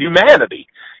doing this for humanity.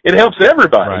 It helps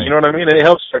everybody, right. You know what I mean? It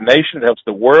helps our nation, it helps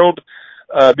the world,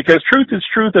 because truth is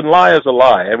truth and lie is a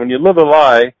lie. And when you live a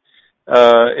lie,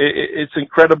 it's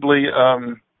incredibly,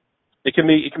 it can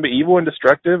be evil and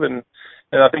destructive, and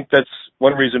I think that's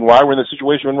one reason why we're in the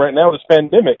situation we're in right now with this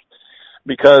pandemic,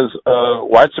 because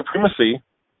white supremacy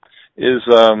is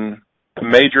a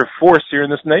major force here in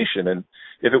this nation, and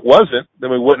if it wasn't, then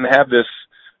we wouldn't have this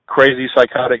crazy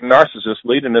psychotic narcissist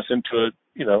leading us into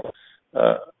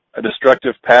a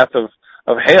destructive path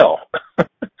of hell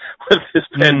with this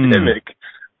pandemic.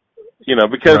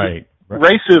 Because right.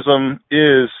 Racism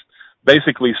is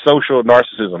basically social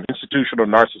narcissism, institutional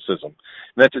narcissism.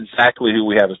 And that's exactly who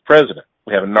we have as president.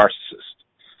 We have a narcissist.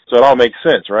 So it all makes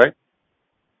sense, right?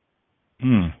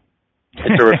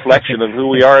 It's a reflection of who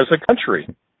we are as a country.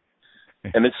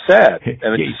 And it's sad.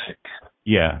 And it's sick.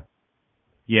 Yeah.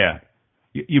 Yeah.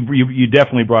 You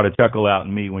definitely brought a chuckle out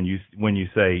in me when you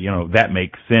say, that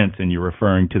makes sense, and you're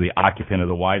referring to the occupant of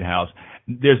the White House.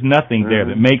 There's nothing there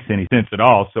that makes any sense at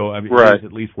all. So I mean, right. It's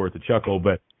at least worth a chuckle.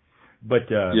 But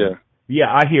yeah,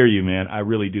 I hear you, man. I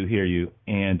really do hear you.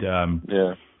 And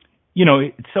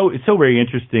it's so very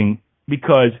interesting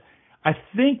because I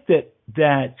think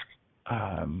that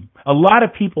a lot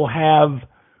of people have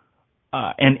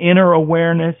an inner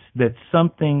awareness that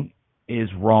something is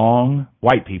wrong.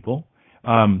 White people.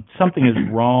 Something is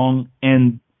wrong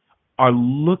and are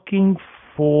looking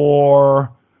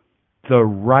for the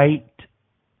right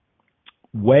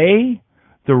way,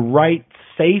 the right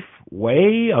safe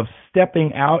way of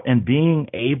stepping out and being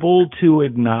able to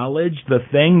acknowledge the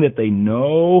thing that they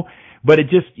know. But it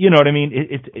just, you know what I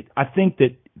mean? I think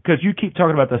that because you keep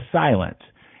talking about the silence,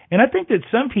 and I think that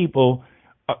some people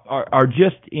are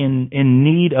just in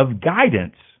need of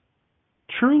guidance.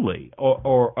 Truly,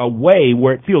 or a way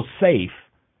where it feels safe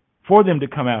for them to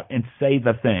come out and say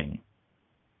the thing.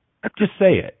 Just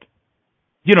say it.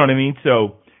 You know what I mean?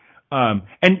 So,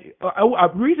 and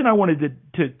the reason I wanted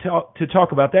to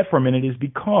talk about that for a minute is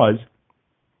because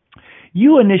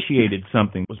you initiated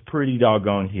something that was pretty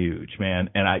doggone huge, man,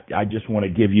 and I just want to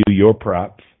give you your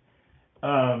props.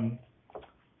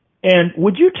 And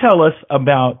would you tell us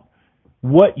about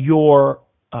what your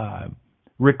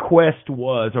request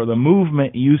was, or the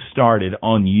movement you started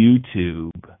on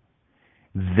YouTube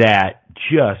that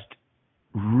just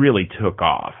really took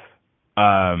off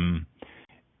and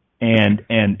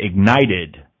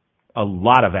ignited a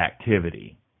lot of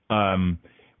activity?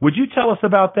 Would you tell us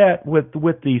about that with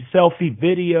the selfie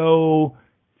video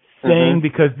thing? Mm-hmm.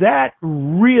 Because that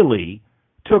really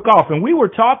took off. And we were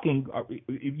talking,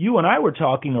 you and I were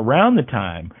talking around the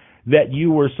time that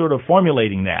you were sort of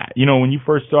formulating that, when you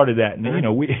first started that.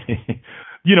 And, we,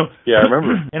 Yeah, I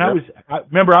remember. And I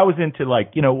was into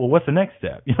well, what's the next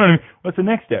step? You know what I mean? What's the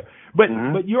next step? But,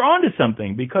 but you're onto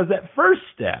something, because that first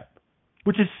step,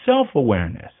 which is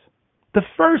self-awareness, the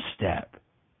first step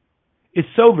is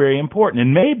so very important.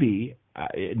 And maybe,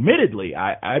 admittedly,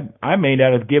 I may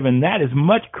not have given that as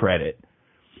much credit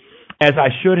as I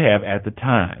should have at the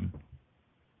time.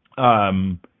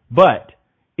 But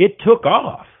it took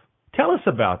off. Tell us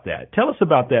about that.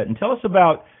 And tell us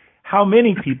about how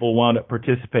many people wound up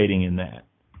participating in that.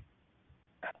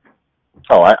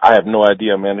 Oh, I have no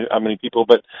idea, man, how many people,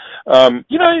 but,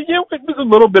 it was a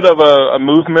little bit of a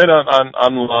movement on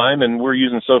online, and we're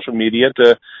using social media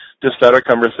to start a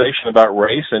conversation about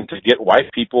race and to get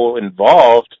white people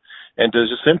involved and to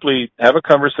just simply have a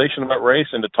conversation about race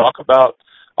and to talk about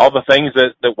all the things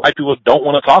that white people don't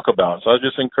want to talk about. So I was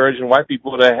just encouraging white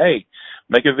people to, hey,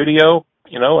 make a video,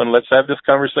 and let's have this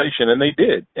conversation. And they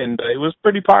did. And it was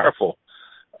pretty powerful,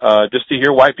 just to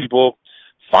hear white people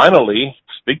finally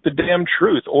speak the damn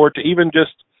truth, or to even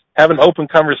just have an open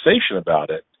conversation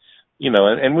about it,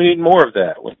 and we need more of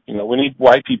that. We need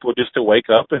white people just to wake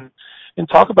up and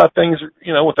talk about things,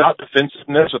 without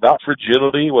defensiveness, without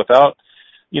fragility, without,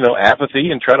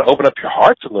 apathy, and try to open up your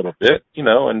hearts a little bit,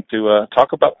 and to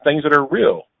talk about things that are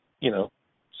real,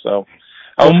 So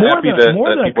I was happy that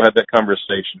people had that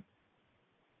conversation.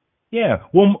 Yeah.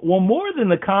 Well, more than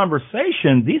the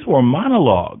conversation, these were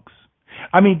monologues.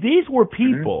 I mean, these were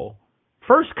people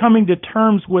first coming to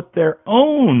terms with their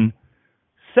own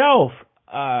self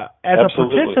as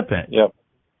Absolutely. a participant. Yep.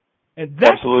 And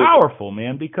that's Absolutely. powerful,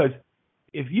 man, because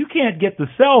if you can't get the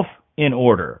self in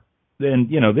order, then,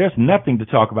 there's nothing to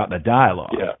talk about in the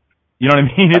dialogue. Yeah. You know what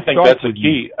I mean? I think that's a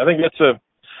key. I think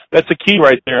that's a key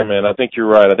right there, man. I think you're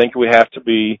right. I think we have to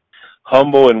be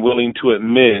humble and willing to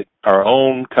admit our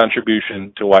own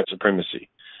contribution to white supremacy.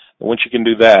 And once you can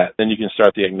do that, then you can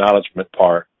start the acknowledgement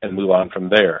part and move on from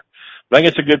there. I think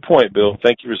it's a good point, Bill.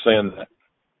 Thank you for saying that.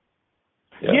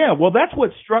 Yeah, well, that's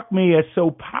what struck me as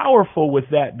so powerful with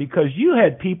that, because you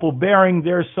had people bearing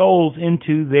their souls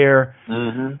into their,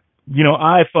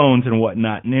 iPhones and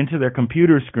whatnot, and into their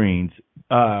computer screens,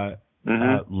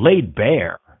 laid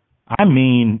bare. I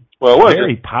mean,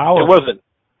 very powerful. It wasn't.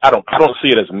 I don't see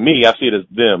it as me. I see it as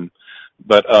them.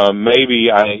 But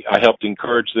maybe I helped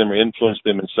encourage them or influence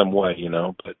them in some way,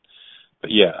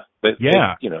 But yeah.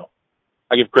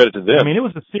 I give credit to them. I mean, it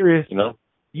was a serious.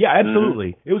 Yeah,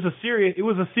 absolutely. It was a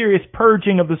serious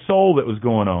purging of the soul that was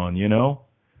going on.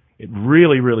 It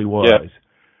really, really was.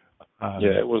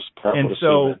 Yeah, it was powerful. And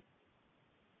so,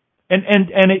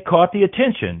 and it caught the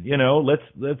attention.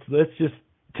 Let's just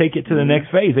take it to the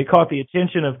next phase. It caught the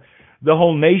attention of the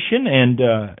whole nation,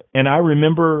 and I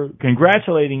remember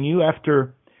congratulating you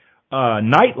after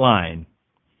Nightline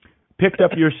picked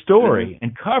up your story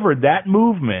and covered that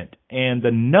movement and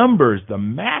the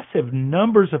massive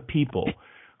numbers of people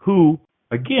who,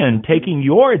 again, taking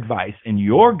your advice and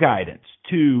your guidance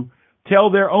to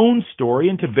tell their own story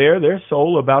and to bear their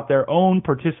soul about their own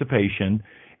participation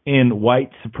in white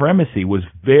supremacy was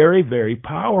very, very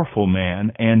powerful,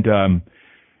 man. And,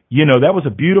 that was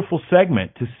a beautiful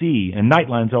segment to see. And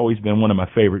Nightline's always been one of my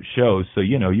favorite shows. So,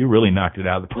 you really knocked it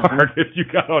out of the park if you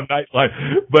got on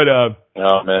Nightline. But,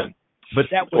 oh, man. But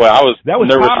that was, I was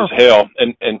nervous powerful. as hell.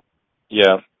 And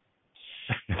yeah.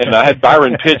 And I had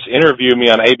Byron Pitts interview me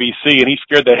on ABC, and he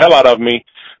scared the hell out of me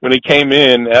when he came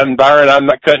in. And Byron, I'm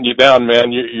not cutting you down,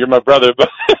 man. You're my brother. But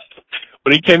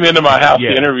when he came into my house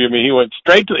to interview me,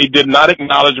 he did not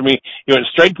acknowledge me. He went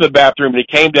straight to the bathroom, and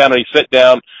he came down and he sat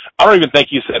down. I don't even think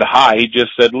he said hi. He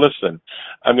just said, listen,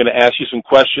 I'm going to ask you some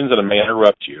questions, and I may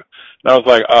interrupt you. And I was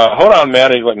like, hold on,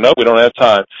 man. And he's like, no, we don't have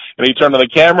time. And he turned on the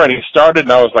camera, and he started,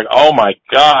 and I was like, oh, my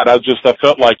God. I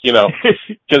felt like,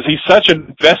 because he's such an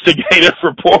investigative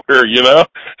reporter,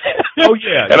 Oh,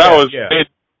 yeah. And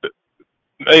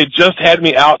they just had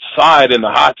me outside in the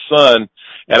hot sun,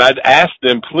 and I'd asked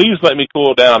them, please let me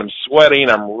cool down. I'm sweating,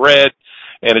 I'm red,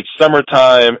 and it's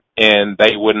summertime, and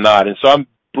they would not. And so I'm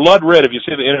blood red. If you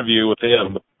see the interview with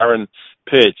him, Byron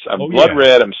Pitts, I'm blood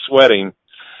red, I'm sweating.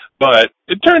 But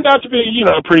it turned out to be,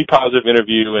 a pretty positive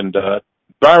interview, and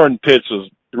Byron Pitts was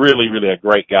really, really a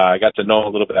great guy. I got to know him a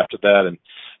little bit after that, and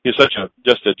he's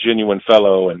just a genuine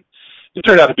fellow, and it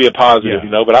turned out to be a positive,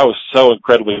 but I was so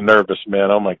incredibly nervous,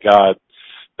 man. Oh my God.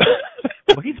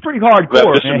 Well, he's pretty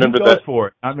hardcore, man. He goes for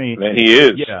it. I mean, man, he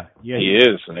is. Yeah. He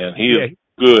is, man. He is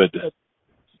good.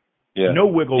 Yeah. No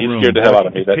wiggle room. He scared the hell out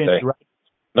of me that day. Right.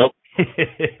 Nope.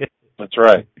 That's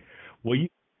right. Well,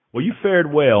 you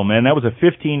fared well, man. That was a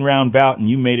 15-round bout, and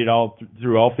you made it all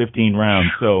through all 15 rounds.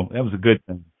 So that was a good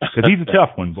thing. Because he's a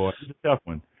tough one, boy. He's a tough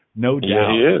one. No doubt.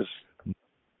 Yeah, he is.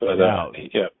 But, it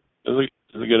was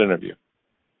a good interview.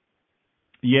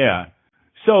 Yeah.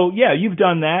 So, yeah, you've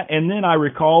done that. And then I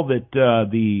recall that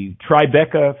the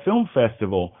Tribeca Film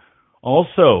Festival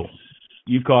also,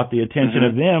 you caught the attention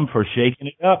of them for shaking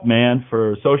it up, man,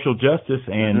 for social justice.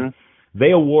 And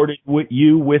they awarded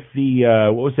you with the,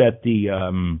 what was that,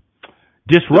 the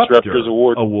Disruptors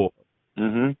Award.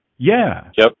 Mm-hmm. Yeah.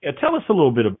 Yep. Yeah. Tell us a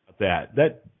little bit about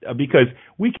that. Because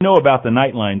we know about the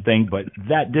Nightline thing, but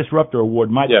that Disruptor Award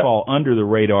might fall under the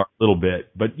radar a little bit.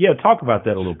 But, talk about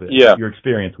that a little bit. Yeah. Your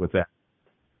experience with that.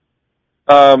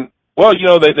 Well,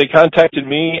 they contacted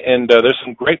me, and there's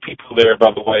some great people there,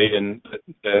 by the way, and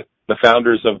the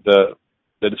founders of the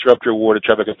Disruptor Award at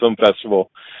Tribeca Film Festival.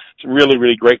 Some really,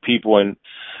 really great people, and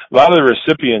a lot of the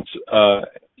recipients,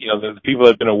 the people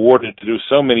that have been awarded to do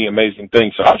so many amazing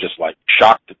things. So I was just like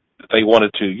shocked that they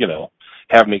wanted to,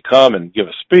 have me come and give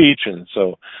a speech, and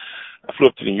so I flew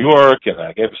up to New York and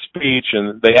I gave a speech,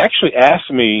 and they actually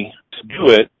asked me to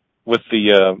do it with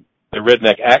the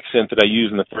redneck accent that I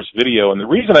used in the first video. And the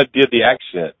reason I did the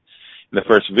accent in the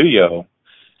first video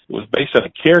was based on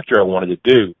a character I wanted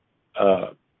to do.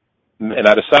 And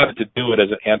I decided to do it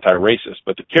as an anti-racist.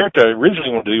 But the character I originally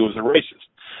wanted to do was a racist.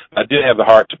 I did have the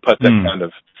heart to put that kind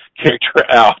of character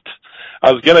out.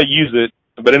 I was going to use it,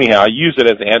 but anyhow, I used it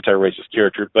as an anti-racist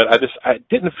character. But I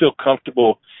didn't feel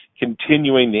comfortable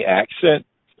continuing the accent.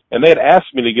 And they had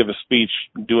asked me to give a speech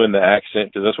doing the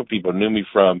accent because that's what people knew me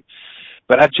from.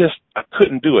 But I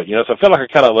couldn't do it, so I felt like I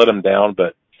kind of let them down,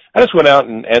 but I just went out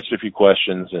and answered a few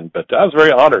questions, but I was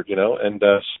very honored, and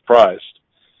surprised.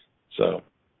 So,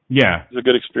 yeah, it was a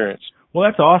good experience. Well,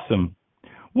 that's awesome.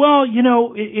 Well,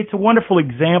 it's a wonderful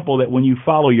example that when you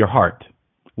follow your heart,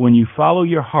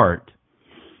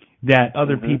 that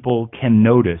other people can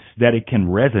notice, that it can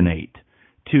resonate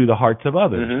to the hearts of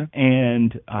others,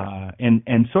 and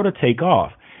sort of take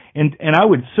off. And I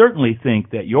would certainly think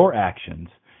that your actions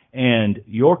and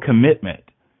your commitment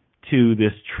to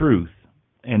this truth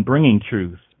and bringing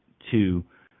truth to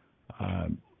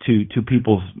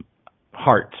people's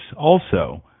hearts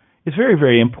also is very,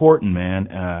 very important, man.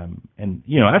 And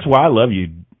that's why I love you,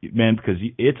 man, because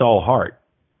it's all heart.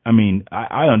 I mean,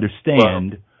 I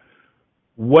understand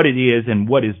what it is, and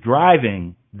what is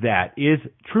driving that is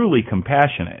truly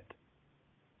compassionate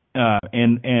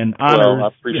and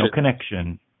honors,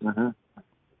 connection. Mm-hmm.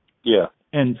 Yeah.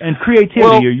 And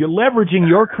creativity. You're leveraging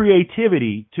your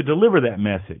creativity to deliver that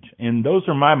message. And those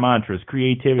are my mantras: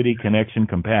 creativity, connection,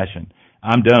 compassion.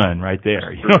 I'm done right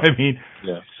there. You know what I mean?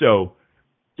 Yeah. So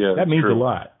that means a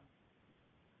lot.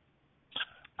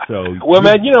 So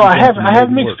man, I have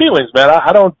mixed feelings, man.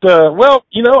 I don't.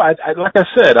 Like I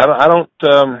said, I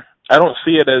don't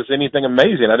see it as anything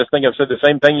amazing. I just think I've said the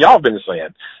same thing y'all been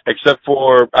saying, except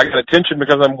for I got attention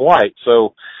because I'm white.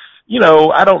 So,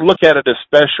 I don't look at it as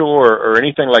special or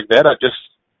anything like that. I just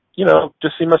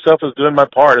see myself as doing my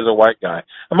part as a white guy.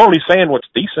 I'm only saying what's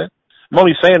decent. I'm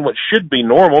only saying what should be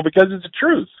normal because it's the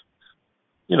truth.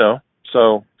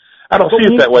 So I don't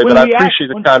see it that way, but I appreciate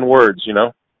the kind words,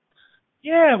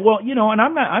 Yeah, well, and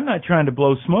I'm not trying to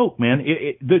blow smoke, man.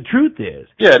 The truth is.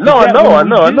 Yeah, no, I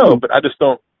know, but I just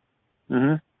don't.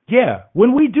 Mm-hmm. Yeah,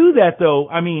 when we do that, though,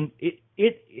 I mean,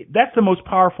 that's the most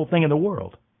powerful thing in the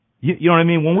world. You know what I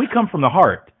mean? When we come from the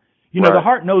heart, the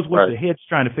heart knows what the head's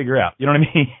trying to figure out. You know what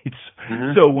I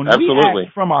mean? So when we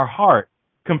act from our heart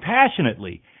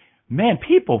compassionately, man,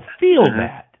 people feel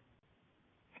that.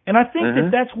 And I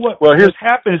think that's what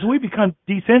happens is we become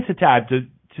desensitized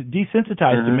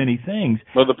to many things.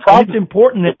 Well, the problem, it's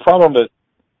important that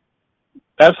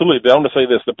absolutely, I want to say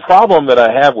this. The problem that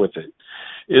I have with it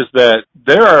is that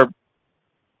there are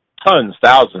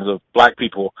thousands of black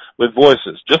people with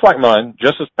voices, just like mine,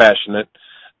 just as passionate,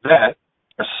 that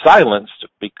are silenced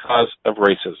because of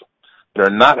racism. That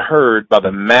are not heard by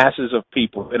the masses of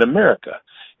people in America.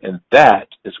 And that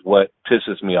is what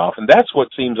pisses me off. And that's what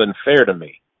seems unfair to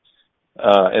me.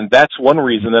 And that's one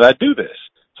reason that I do this,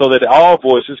 so that all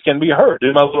voices can be heard.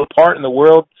 Do my little part in the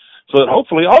world so that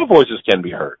hopefully all voices can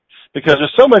be heard. Because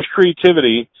there's so much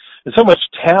creativity and so much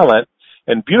talent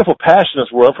and beautiful passion in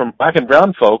this world from black and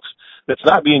brown folks that's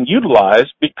not being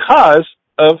utilized because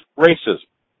of racism.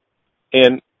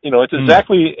 And, it's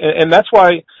exactly, and that's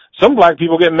why some black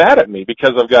people get mad at me,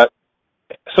 because I've got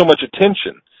so much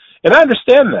attention. And I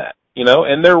understand that,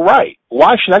 and they're right.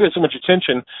 Why should I get so much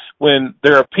attention when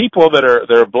there are people that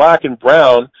are black and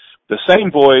brown, the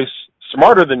same voice,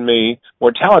 smarter than me,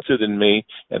 more talented than me,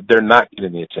 and they're not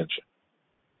getting the attention?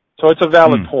 So it's a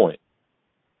valid point.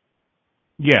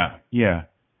 Yeah.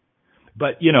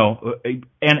 But,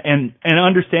 and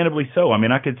understandably so. I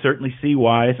mean, I could certainly see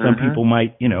why some people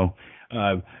might,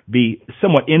 be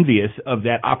somewhat envious of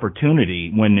that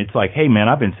opportunity when it's like, hey, man,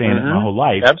 I've been saying it my whole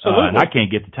life. Absolutely. And I can't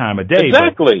get the time of day.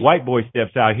 Exactly. But white boy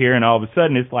steps out here, and all of a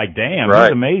sudden it's like, damn,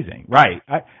 he's amazing. Right.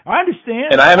 I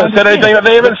understand. And I haven't said anything that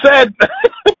they haven't said.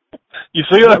 You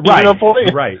see what I'm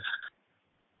pointing? Right.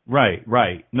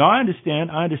 No, I understand.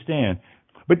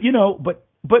 But,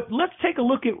 but let's take a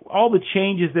look at all the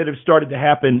changes that have started to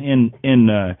happen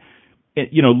in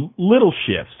little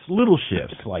shifts,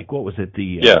 like what was it,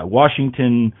 the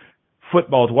Washington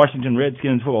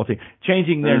Redskins football team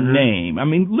changing their name. I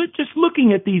mean, just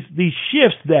looking at these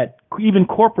shifts that even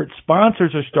corporate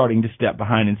sponsors are starting to step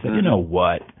behind and say, you know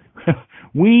what,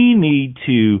 we need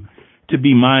to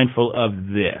be mindful of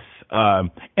this.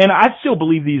 And I still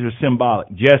believe these are symbolic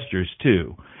gestures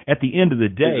too. At the end of the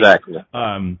day, exactly.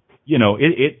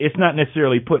 It's not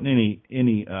necessarily putting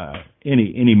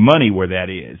any money where that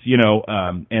is,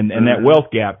 and that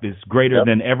wealth gap is greater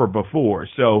than ever before.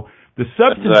 So the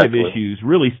substantive issues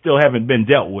really still haven't been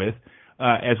dealt with,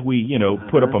 as we,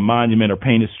 put up a monument or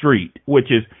paint a street,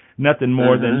 which is nothing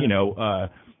more than,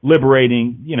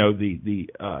 liberating,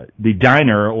 the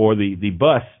diner or the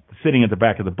bus sitting at the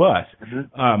back of the bus.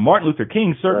 Martin Luther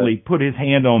King certainly put his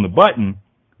hand on the button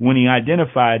when he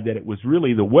identified that it was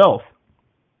really the wealth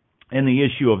and the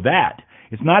issue of that.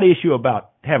 It's not an issue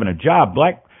about having a job.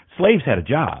 Black slaves had a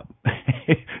job.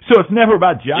 So it's never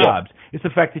about jobs. Yeah. It's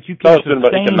the fact that you can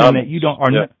sustain and that you don't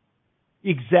are not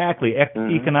exactly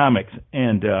economics.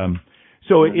 And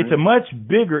so it's a much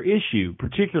bigger issue,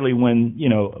 particularly when,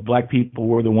 black people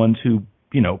were the ones who,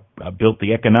 built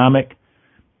the economic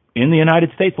in the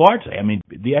United States largely. I mean,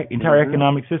 the entire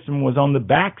economic system was on the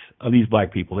backs of these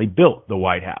black people. They built the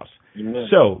White House.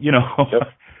 So,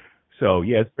 So,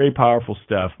 yeah, it's very powerful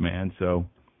stuff, man. So,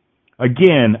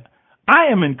 again,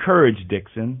 I am encouraged,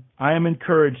 Dixon. I am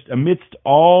encouraged amidst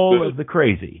all of the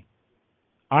crazy.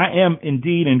 I am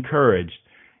indeed encouraged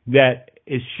that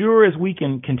as sure as we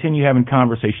can continue having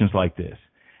conversations like this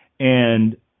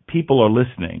and people are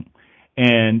listening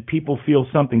and people feel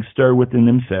something stir within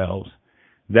themselves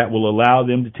that will allow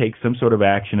them to take some sort of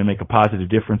action and make a positive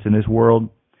difference in this world,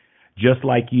 just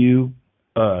like you,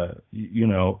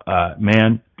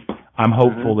 man, I'm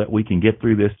hopeful that we can get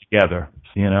through this together.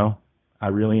 I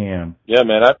really am. Yeah,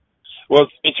 man.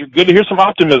 It's good to hear some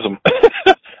optimism.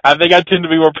 I think I tend to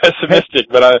be more pessimistic,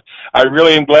 but I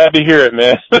really am glad to hear it,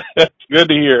 man. It's good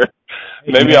to hear.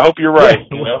 Maybe I hope you're right.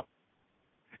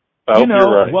 I hope you're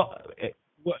right. Well,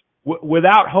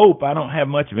 without hope, I don't have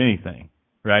much of anything,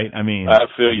 right? I mean, I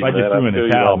feel you, if I just threw in the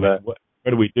towel, man, what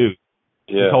do we do?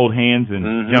 Yeah. Just hold hands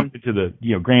and jump into the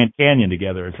Grand Canyon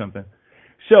together or something.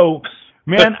 So.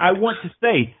 Man, I want to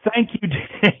say thank you.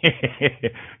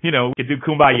 We could do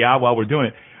Kumbaya while we're doing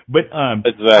it. But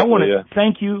exactly, I want to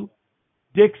thank you,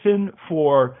 Dixon,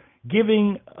 for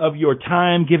giving of your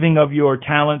time, giving of your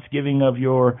talents, giving of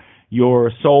your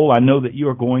soul. I know that you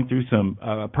are going through some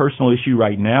personal issue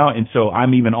right now, and so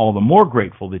I'm even all the more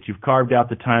grateful that you've carved out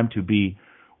the time to be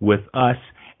with us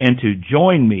and to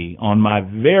join me on my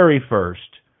very first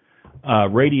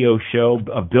radio show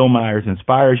of Bill Myers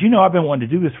Inspires. I've been wanting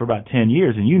to do this for about 10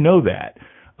 years, and you know that.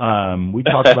 We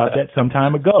talked about that some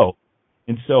time ago.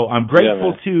 And so I'm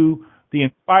grateful to the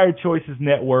Inspired Choices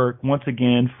Network once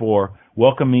again for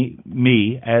welcoming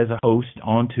me as a host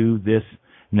onto this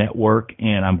network,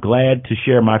 and I'm glad to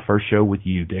share my first show with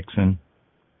you, Dixon.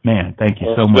 Man, thank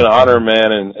you so much. It's been an honor,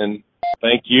 man, and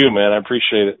thank you, man. I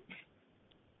appreciate it.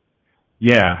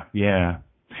 Yeah.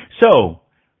 So,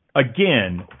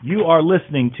 again, you are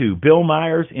listening to Bill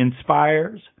Myers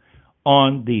Inspires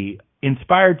on the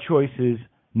Inspired Choices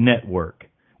Network.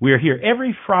 We are here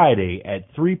every Friday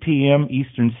at 3 p.m.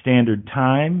 Eastern Standard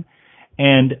Time.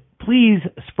 And please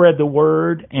spread the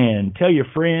word and tell your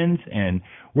friends. And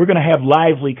we're going to have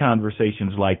lively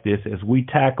conversations like this as we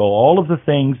tackle all of the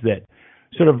things that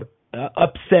sort of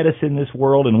upset us in this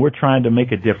world, and we're trying to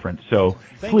make a difference. So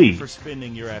please, thank you for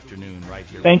spending your afternoon right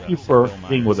here. Thank you for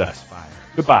being with us.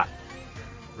 Goodbye.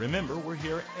 Remember, we're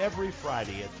here every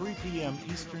Friday at 3 p.m.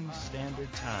 Eastern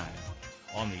Standard Time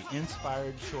on the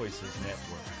Inspired Choices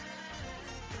Network.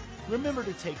 Remember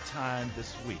to take time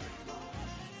this week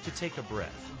to take a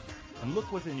breath and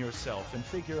look within yourself and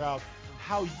figure out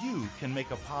how you can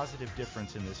make a positive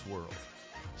difference in this world.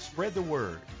 Spread the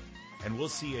word, and we'll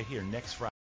see you here next Friday.